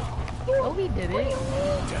 No, he didn't. Hey,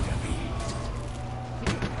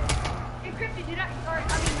 Crypto, did I? Sorry, I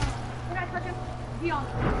mean, did I touch him? Be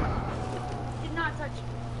honest. Did not touch him.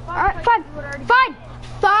 Alright, fine. Fine.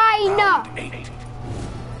 Fine. Round 8.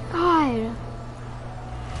 God.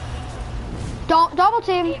 Don't double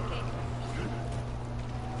team. AFK.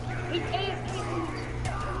 He's AFK.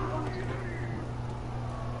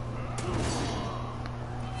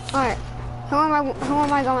 Alright. Who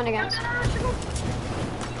am I going against?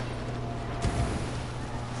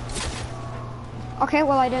 Okay,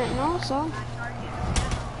 well I didn't know, so.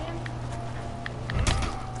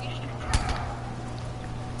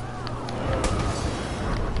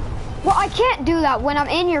 Well, I can't do that when I'm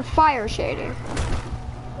in your fire, Shady.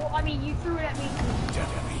 Well, I mean, you threw it at me.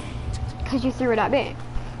 Because you threw it at me.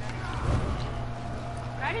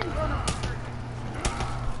 But I didn't throw no.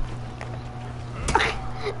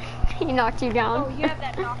 He knocked you down. Oh, you have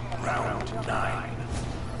that knock. Round 9.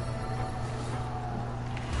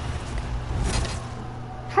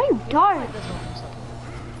 How do you die?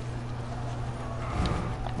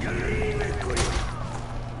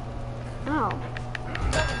 Oh.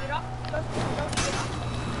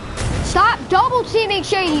 Stop double teaming,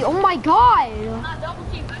 Shady. Oh my god. Not double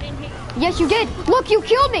team. I didn't hit you. Yes, you did. Look, you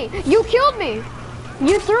killed me. You killed me.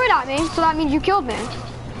 You threw it at me, so that means you killed me.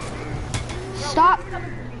 Stop.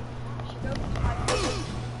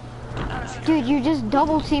 Dude, you just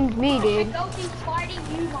double teamed me, dude. Double team's fighting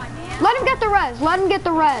you, my man. Let him get the res. Let him get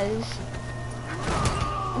the res.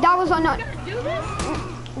 That was You gonna do this?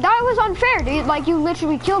 that was unfair, dude. Like you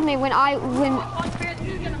literally killed me when Unfair that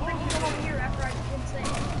he's gonna bring you over here after I didn't say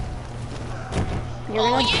it. you're Oh,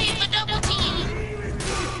 gonna. yeah, the double team.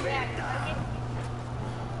 Yeah,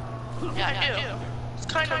 Yeah, I do. It's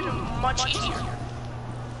kind of much easier.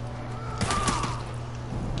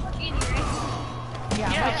 much easier, eh? Yeah,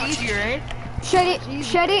 much easier, right?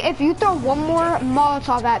 Shady, if you throw one more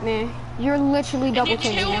Molotov at me, you're literally double And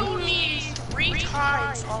you teaming me. killed me 3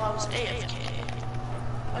 times while I was AFK.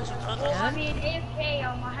 Well, I mean, AFK,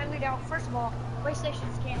 I highly doubt, first of all,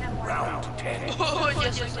 PlayStations can't have one. Round 10. Oh,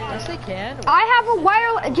 yes, I Yes, can. they can. I have a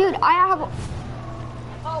wireless, dude. I have. Oh,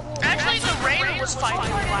 well, Actually, the Raider was fighting me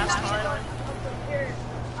last time. Here,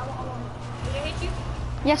 I won't. Did it hit you?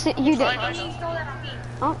 Yes, you did. Fine. And you stole that on me.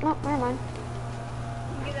 Oh no, never mind.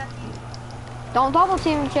 You give that to you. Don't double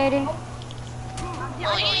team, Shady. Oh,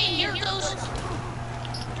 yeah, here goes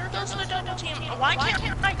the double team. Why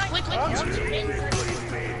can't I click once?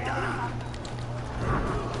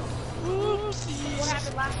 What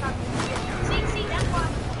happened last time? See, that's why.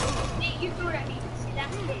 See, you threw it at me. See,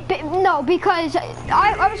 that's it. No, because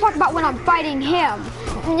I was talking about when I'm fighting him.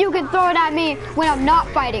 You can throw it at me when I'm not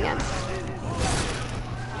fighting him.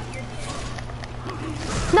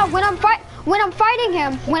 No, when I'm fighting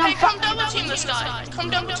him, Hey, come double team this guy. Come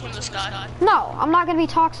double team this guy. No, I'm not gonna be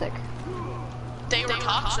toxic. They were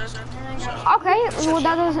toxic. Okay, well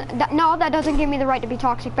that doesn't give me the right to be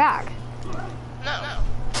toxic back. No.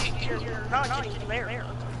 You're not getting married.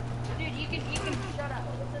 Dude, you can shut up.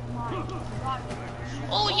 This is mine.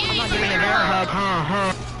 Oh yeah, I'm not you giving you a bear hug,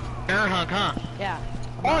 huh? Bear hug, huh? Yeah.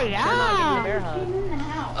 Oh yeah. I'm not giving you a bear hug.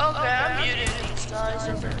 Okay, I'm muting these guys.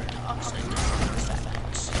 They're very toxic.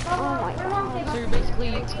 Oh my god. So you're basically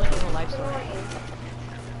explaining your life story.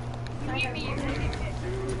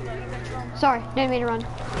 Sorry, didn't mean to run.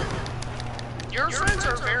 Your friends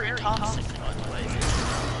are very toxic, by the way.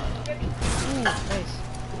 Nice.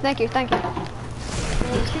 Thank you. Well,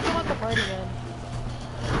 let's kick them out the party, man.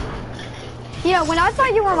 You know, when I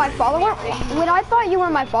thought you were my follower,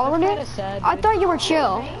 dude, I thought you were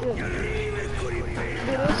chill. Dude,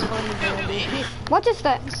 it was funny, man. What is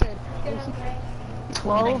that? He said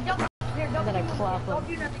 12, and then I clap him.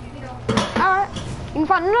 Alright, you can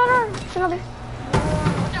find no, Shinobi.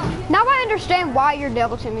 Now I understand why you're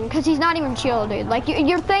double teaming, because he's not even chill, dude. Like,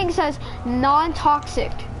 your thing says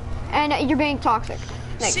non-toxic, and you're being toxic.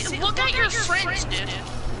 Thanks. See, look at your friends, dude.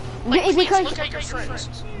 Because, Look at your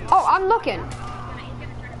friends. oh, I'm looking.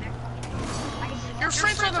 Your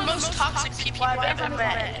friends are the most toxic people I've ever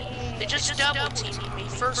met. They just double teamed me,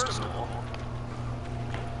 first of all.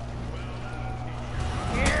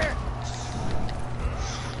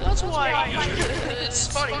 That's why it's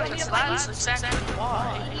funny, because that's exactly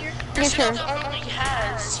why. Your stuff only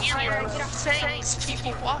has 0 things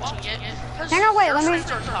people watching it. Hang on, wait, let me.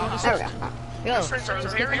 Friends are toxic. There we go. Yo, Your friends are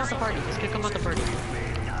let's kick very him out the party. Let's kick him out the party.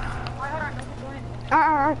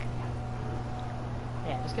 Alright.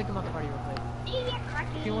 Yeah, just kick him out the party real quick.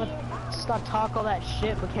 If you want to stop talk all that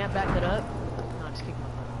shit but can't back it up, no, just kick him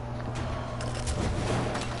out the party.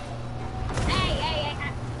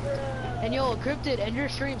 And yo, Cryptid, end your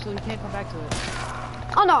stream so we can't come back to it.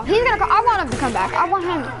 Oh no, he's gonna. I want him to come back. I want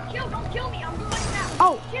him. Don't kill me. I'm going now.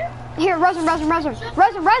 Oh, here, resin. I'm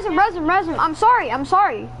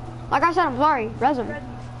sorry. Like I said, I'm sorry, resin.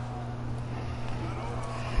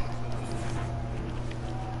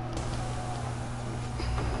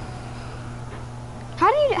 How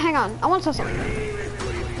do you? Hang on, I want to say something.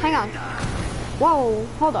 Hang on. Whoa,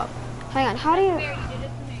 hold up. Hang on. How do you?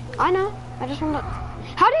 I know. I just want to.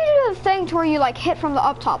 How do you do the thing to where you like hit from the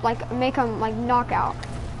up top, like make them like knockout?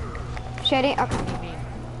 Shady. Okay.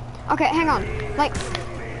 Okay, hang on. Like.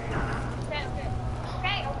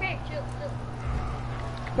 Okay, chill.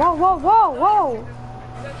 Whoa.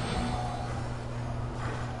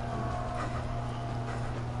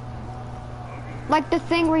 Like the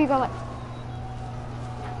thing where you go like.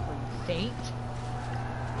 Faint?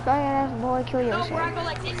 Badass boy, kill No, yourself. where I go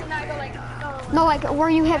like this and I go like. No, like where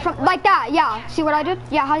you hit from, like that. Yeah. See what I did?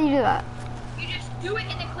 Yeah. How do you do that? You just do it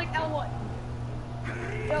and then click L1.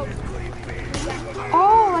 Yo.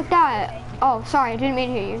 Oh, like that. Oh, sorry, I didn't mean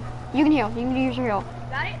to hear you. You can heal. You can use your heal.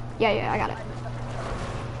 Got it? Yeah, I got it.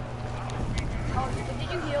 Oh, did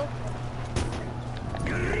you heal?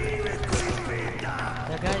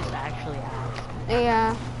 That guy's actually ass.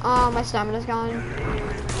 Yeah. Oh, my stamina's gone. You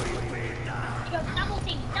go double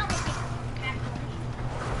team.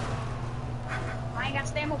 I ain't got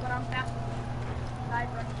stamina, but I'm fast.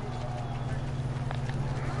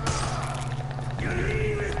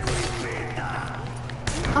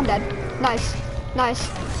 I'm dead. Nice.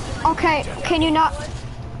 Okay, can you not?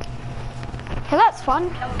 Hey, that's fun.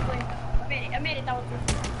 That was clean. I made it, that was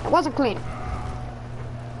clean. It wasn't clean.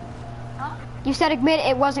 Huh? You said admit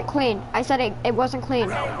it wasn't clean. I said it wasn't clean.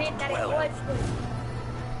 I said admit that it was clean.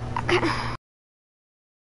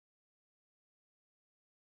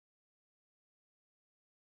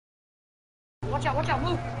 Watch out,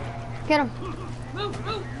 move. Get him. Move.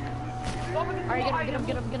 Alright, get him.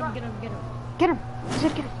 Get him. I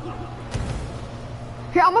said get him.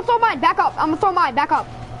 Here, I'm gonna throw mine. Back up.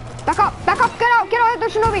 Back up. Get out of there,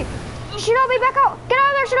 Shinobi. Shinobi, back out. Get out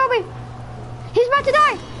of there, Shinobi. He's about to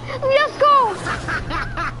die. Let's go.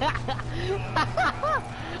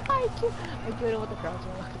 I can't know what the crowd's are.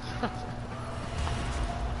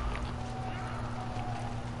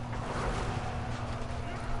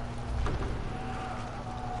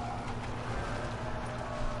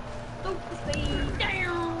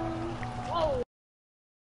 Whoa.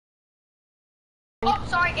 Oh,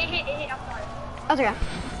 sorry, it hit, I'm sorry. That's okay.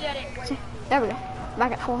 Said it, wait. There we go.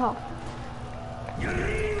 Back at full health. See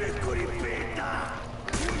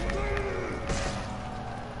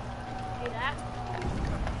that?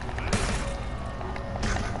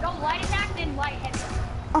 Go light attack, then light heavy.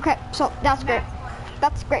 Okay, so that's great.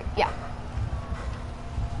 That's great, yeah.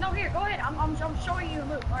 No, here, go ahead. I'm showing you a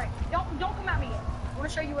move. All right, don't come at me yet. I want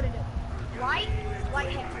to show you what to do. Light,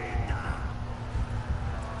 heavy.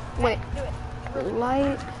 Wait. Do it. Really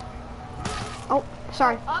Light. Oh,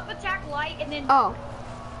 sorry. Up attack light and then Oh.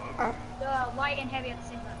 Light and heavy at the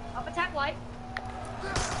same time. Up attack light.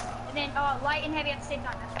 And then light and heavy at the same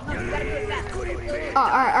time. No, you gotta do it fast. Oh,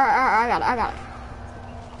 alright. I got it.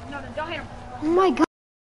 No, don't hit him. Oh my god.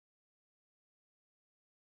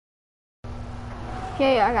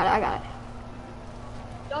 Yeah, I got it.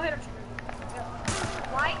 Don't hit him.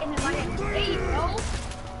 Light and then light. There you go.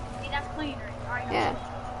 See, that's clean, right? Alright, no. Yeah.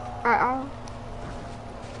 Alright,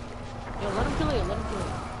 Yo, let him kill you.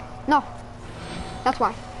 No. That's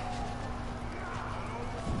why.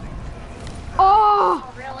 Oh!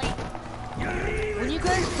 Oh, really? When you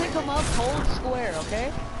guys pick him up, hold square,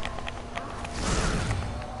 okay?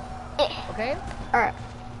 Okay? Alright.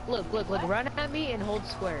 Look, run at me and hold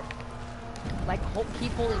square. Like,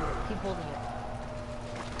 keep holding it.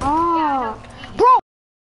 Oh. Bro!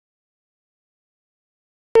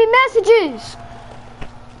 Messages!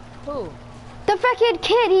 Who? The fucking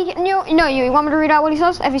kid, you want me to read out what he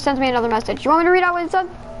says? If he sends me another message. You want me to read out what he said?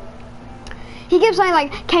 He keeps saying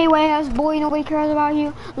like, K-ass, boy, nobody cares about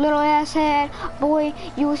you. Little ass head, boy,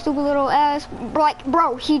 you a stupid little ass. Like,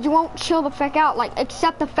 bro, he won't chill the fuck out. Like,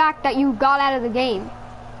 accept the fact that you got out of the game.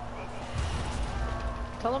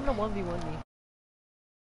 Tell him to 1v1 me.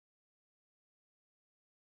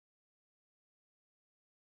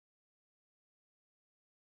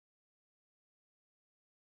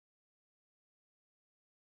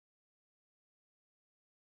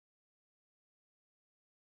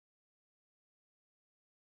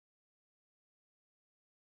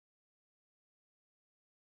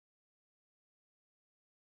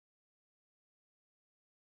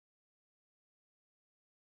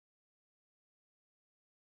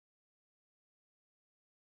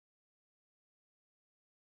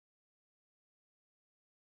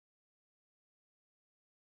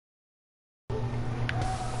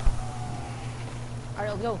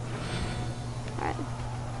 Alright, let's go. Alright.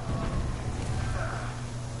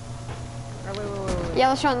 Alright, wait. Yeah,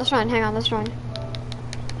 let's run. Hang on, let's run.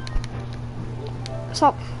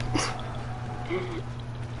 Stop.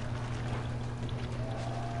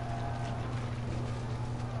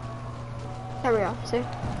 There we go, see?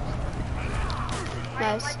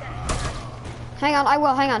 Nice. Hang on,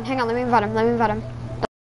 let me invite him.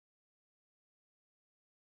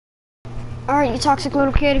 Alright, you toxic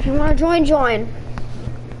little kid, if you wanna join.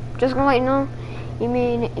 Just gonna let you know. You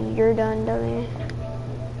mean you're done, dummy?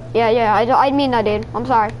 Yeah, I mean that, dude. I'm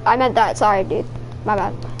sorry. I meant that, sorry, dude. My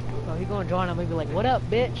bad. Oh, he gonna join, I'm gonna be like, what up,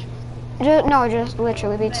 bitch? Just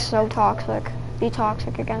literally be so toxic. Be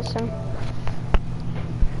toxic against him.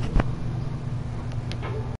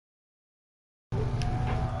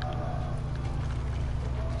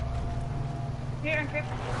 Here, and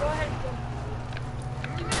Griffin, go ahead and go.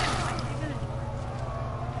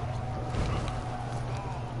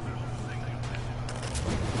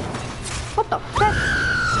 What the fuck?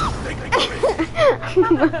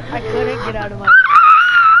 I couldn't get out of my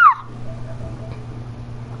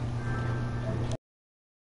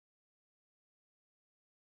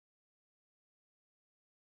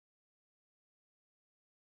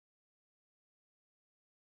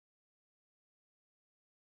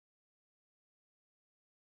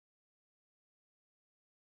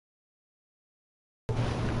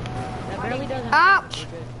That barely does anything. Ouch!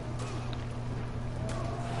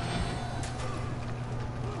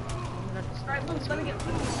 Alright, Luke, let me get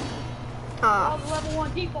all Ah. the level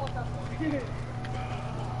 1 default stuff.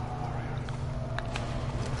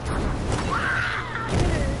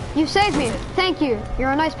 You saved me. Thank you.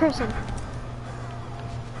 You're a nice person.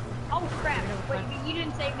 Oh crap, wait, you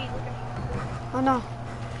didn't save me, look at me. Oh no.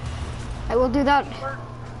 I will do that.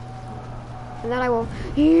 And then I will.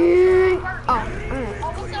 Oh, alright.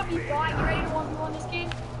 Oh, what's up, you guy? You ready to 1v1 this game?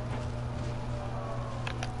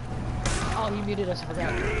 Oh, he muted us for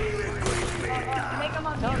that. Make him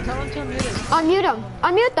Tell him to mute us. Unmute them.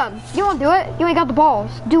 Unmute them. You won't do it. You ain't got the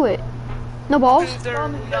balls. Do it. No balls? They're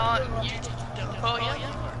not muted. Oh, yeah, you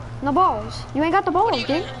are. No balls. You ain't got the balls,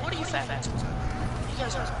 dude. What are you fat? You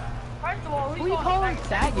guys are. First of all, Who you calling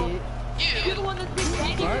faggot? You're the one that's been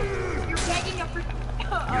begging. What? You're begging a freaking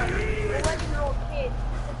 11-year-old kid.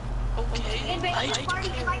 Okay. And I Marty,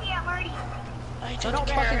 don't fight me out, Marty. So don't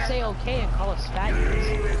fucking say okay and call us faggots.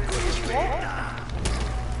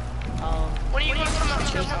 When are you gonna come out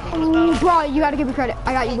to your mom? Ooh, bro, you gotta give me credit.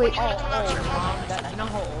 I got you. Wait. Mom, you know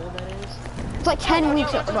how old that is? It's like 10 weeks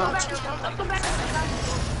ago. Let's go back.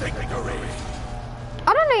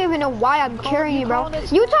 I don't don't even know why I'm carrying you, bro.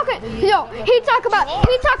 You talking? Yo, he talk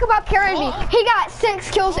about carrying me. He got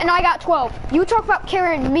 6 kills and I got 12. You talk about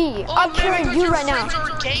carrying me. I'm carrying you right now.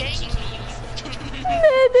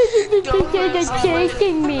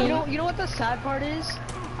 Taking me. You know what the sad part is?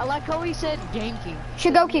 I like how he said ganking.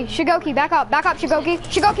 Shigoki, back up, Shigoki.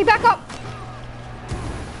 Shigoki, back up.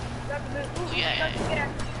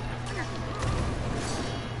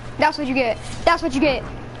 That's what you get. That's what you get.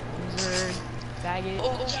 Faggot.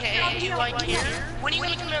 Okay, you like here? When are you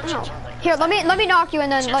gonna come out? Here, let me knock you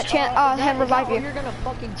and then let him revive you.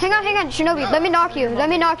 Hang on, Shinobi. Let me knock you.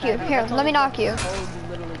 Here, let me knock you.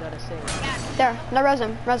 There, no res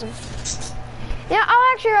him. Yeah,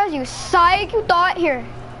 I'll actually res you. Psych, you thought. Here.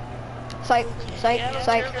 Psych. Dude,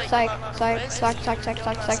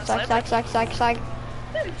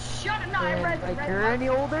 shut up. No, I read Like, you're any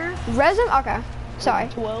older? Res him? Okay. Sorry.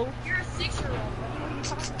 12? You're a 6-year-old.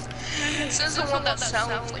 Says the one that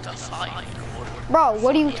sounds like a 5-year-old. Bro,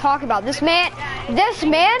 what are you talking about? This man, dude,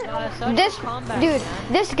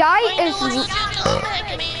 this guy is.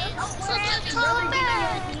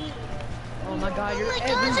 Oh my god, you're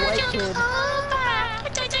every white kid.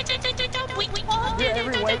 You're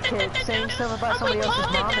every white kid saying stuff about somebody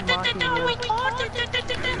else's mom and mocking you.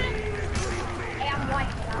 Hey, I'm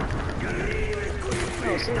white.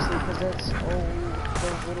 No, seriously, because that's all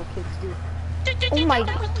those little kids do. Oh my.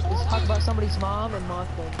 Just talk about somebody's mom and mock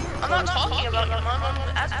them. I'm not talking about your mom. I'm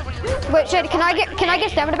asking. Wait, shit. Can I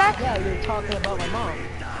get stamina back? Yeah, you're talking about my mom.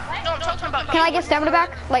 No, I'm talking about. Can I get stamina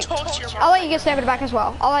back? Like, I'll let you get stamina back as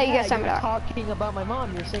well. I'll let you get stamina You're back. talking about my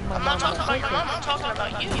mom. You're saying my I'm mom. not talking about your mom. I'm talking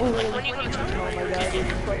about you. Like, when are you gonna turn? Oh my god, you're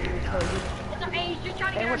fucking retarded. Hey, he's just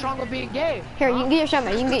trying to Hey, get what's wrong with being gay? Here, you can get your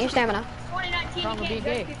stamina. 2019, What's wrong with being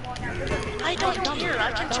gay? I don't care.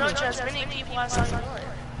 I can judge as many people as I want.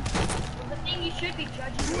 The thing you should be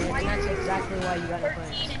judging is why And that's you're exactly why you got no 13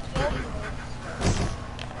 friends. and 12.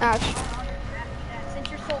 Ouch. Since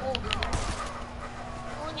you're so old.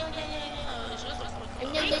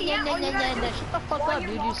 Shut the fuck up,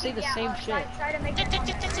 dude. You say the same shit.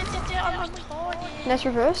 That's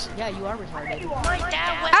reverse. Yeah, you are retarded. My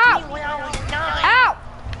dad left Ow! me when I was 9. Ow!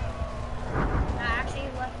 Actually, he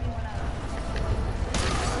left me when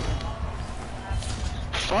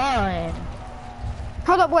Fine.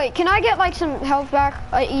 Hold up, wait. Can I get like some health back?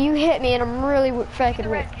 You hit me and I'm really freaking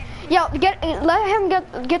weak. Yo, let him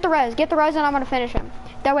get the res. Get the res and I'm gonna finish him.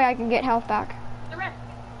 That way I can get health back. the rest.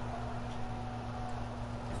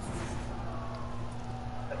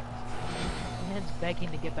 Man's begging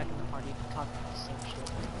to get back in the party to talk about the same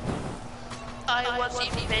shit. I wasn't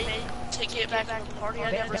even begging to get back in the party.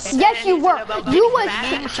 I never said Yes, you anything were. about You getting was.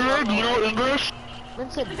 back. Sir, do you know English?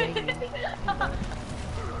 Lynn said begging.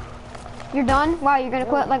 You're done? Wow, you're gonna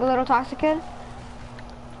quit like a little toxic kid?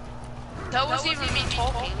 That wasn't even me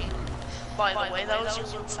talking. By the way, that was your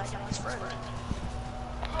little fat ass friend.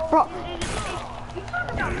 Bro, You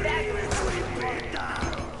talk about that. If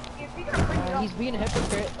you're gonna bring it up, He's being a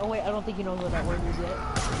hypocrite. Oh wait, I don't think he knows what that word is yet.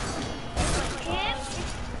 him,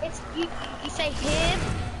 it's you say him,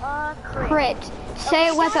 crit. Say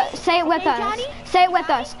it with us. Say it with us. Johnny? Say it with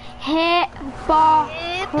us. Hypocrite.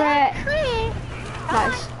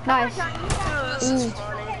 Nice. Nice. This is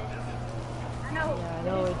funny. I know. Yeah, I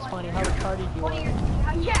know it's funny. How retarded you are. Yeah, Oh,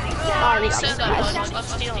 exactly. you I got said me. that Nice. I'm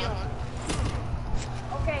stealing.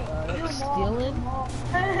 Okay, you and Stealing? Mom.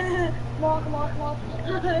 Your mom.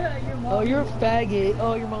 Oh, you're a faggot.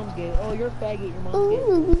 Oh, your mom's gay. Oh, you're a faggot. Your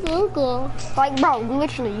mom's gay. Like, bro,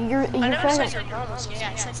 literally, you're I never said friend. your mom was gay.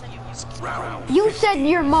 I said you was gay. You said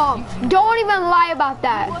your mom. Don't even lie about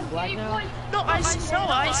that. Black now? No, I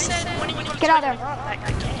said when you gonna Get out tell there. your mom that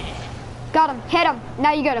you're gay. Got him. Hit him.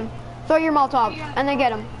 Now you get him. Throw your Molotov and then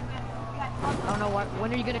get him. I don't know what.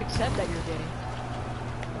 When are you gonna accept that you're gay?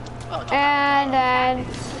 And then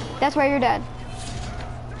that's why you're dead.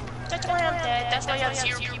 That's why I'm dead. That's why you have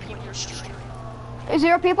 0 people in your stream.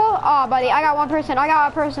 0 people? Oh, buddy, I got 1 person. I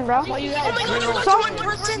got 1 person, bro. Oh my god, you got So- 1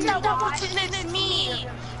 person. That 1 person is me.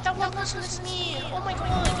 That 1 person is me. Oh my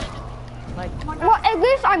god. Like, Well, at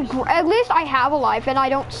least I have a life and I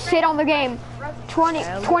don't sit on the game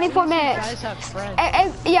 24 you minutes. guys have friends.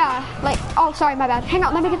 Yeah, like, oh, sorry, my bad. Hang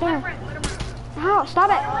on, let me get there. Oh, stop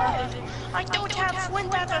it. I don't have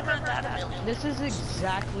friends. I've heard that a million. This is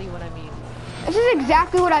exactly what I mean. This is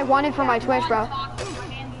exactly what I wanted for my Twitch, bro.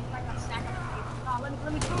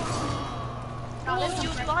 Oh, you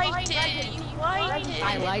liked it. You liked it.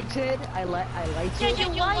 I liked it. I liked Yeah, it. you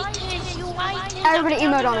liked it. You liked it. Everybody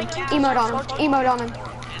emote on him. Emote on him. Emote on him.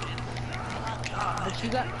 But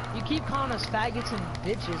you keep calling us faggots and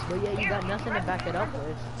bitches, but yet you got nothing to back it up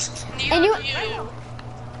with. Neither And you- do you.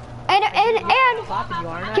 And Clapping you,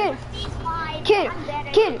 aren't I?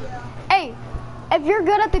 kid, hey, if you're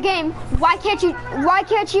good at the game, why can't you,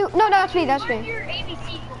 no, that's me. Your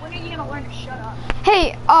ABC, but when are you gonna learn to shut up?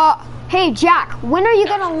 Hey, Jack, when are you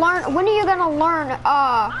gonna learn,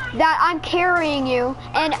 that I'm carrying you?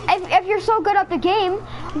 And if you're so good at the game,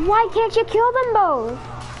 why can't you kill them both?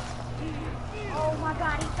 Oh my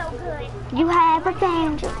god, he's so good. You have a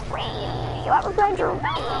danger. You have a danger.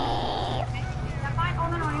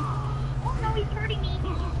 Oh no, he's hurting me. Oh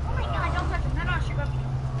my god, don't touch him. No, shoot up.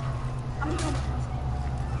 I'm doing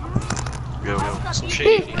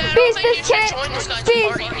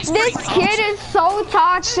This kid is so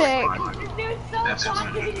toxic. Dude, so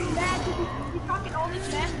toxic. He's mad. He's talking all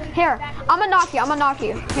this mess. Here, I'm gonna knock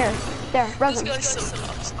you. Here, there, resin.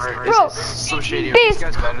 Bro, so shady. These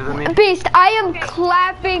guys better than me? Beast, I am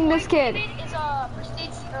clapping this kid. David is a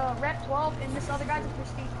prestige rep 12, and this other guy's a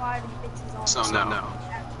prestige 5, and he thinks he's all. So no.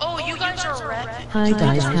 Oh, you guys are rep. Hi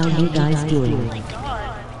guys, how you guys doing? Oh my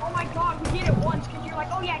god. Oh my god, we did it once, because you're like,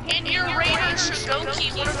 oh yeah, And you're rating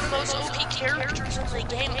Shigoki, one of the most OP characters in the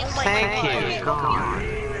game. Oh my god. Thank you.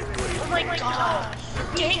 Oh my god.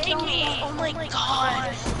 Ganking me. Oh my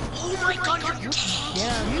god. Oh my god, you're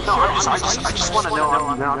ganking. No, I just want to know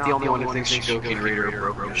I'm not the only one who thinks Shigoki and Raider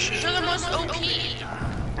are broken as shit. They're the most OP.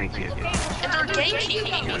 Thank you. And they're ganking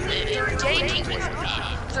me with it. They're ganking with me.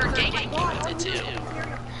 They're ganking me with it too.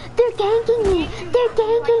 They're ganking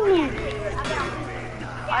me.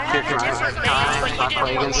 I have a different name, but you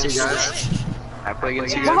didn't want me to switch. I play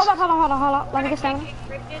against you Well, guys. hold on. Let me get stamina.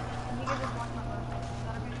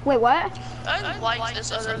 Wait, what? I like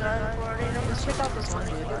this other guy already. Let's check out this one,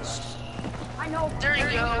 dude. I know. There you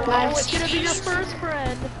go. Nice. Oh, It's gonna be your first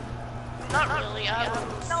friend. Not really.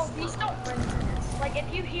 No, these don't friends in this. Like, if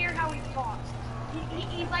you hear how he talks,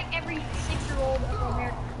 he's like every 6-year-old of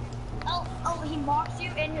America. Oh, he mocks you,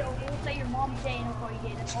 and he'll say your mom's gay, and he'll call you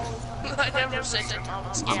gay. That's all he's done. I never said your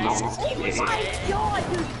mom's gay. Oh my god,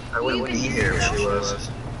 dude. I wouldn't hear if she was.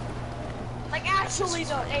 Like, actually,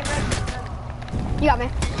 though. Hey, Red. You got me.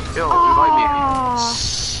 Yo, invite me.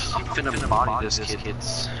 I'm finna body this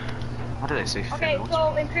kid's. What did I say? Okay,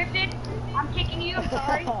 so encrypted. I'm kicking you. I'm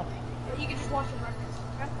sorry. You can just watch the reference.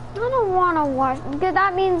 Okay? I don't want to watch, because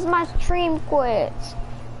that means my stream quits.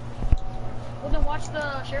 Well, then watch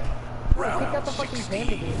the sheriff. Pick up the fucking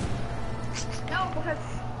panda, dude. No, because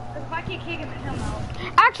if I can't kick him, he'll know.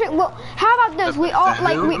 Actually, well, how about this? We all,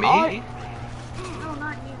 like, we all... No,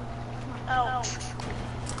 not you. Oh.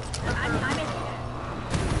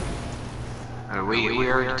 We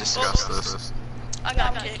already discussed this. I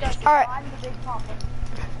got kicked. Alright. I'm the big papa.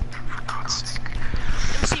 For God's sake.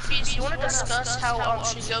 MCPs, you want to discuss how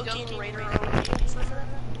Shigoki and Raider are OP for a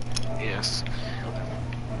minute? Yes.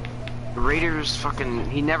 The Raider's fucking,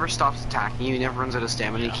 he never stops attacking you, he never runs out of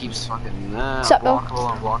stamina, he keeps fucking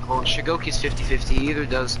unblockable. And Shigoki's 50-50, he either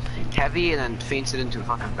does heavy and then feints it into a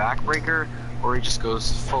fucking backbreaker, or he just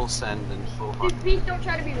goes full send and full fucking... Please don't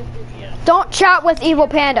try to be ridiculous. Don't chat with Evil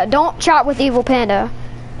Panda. Don't chat with Evil Panda.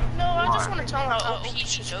 No, I just want to tell him how OP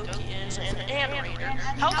Shigoki is and Raider.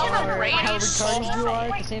 How can a Raider How solve retarded you are at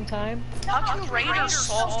the things? same time? How can Raider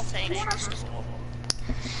solve things, first of all?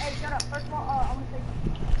 Hey, shut up. First of all, I want to say...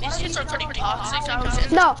 These kids are pretty toxic. I was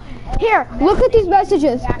in No. Here, look at these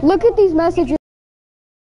messages. Look at these messages.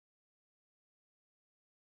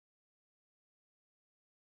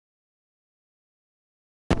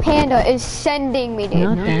 Panda is sending me,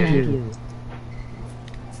 Not dude. thank you.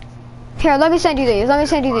 Here, let me send you these. I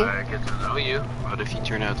get to know you, but if you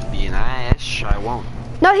turn out to be an ass, I won't.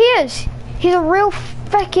 No, he is. He's a real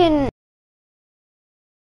fucking...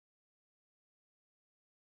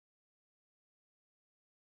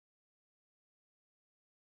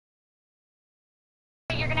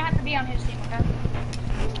 You're gonna have to be on his team, okay?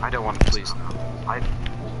 I don't want to please no.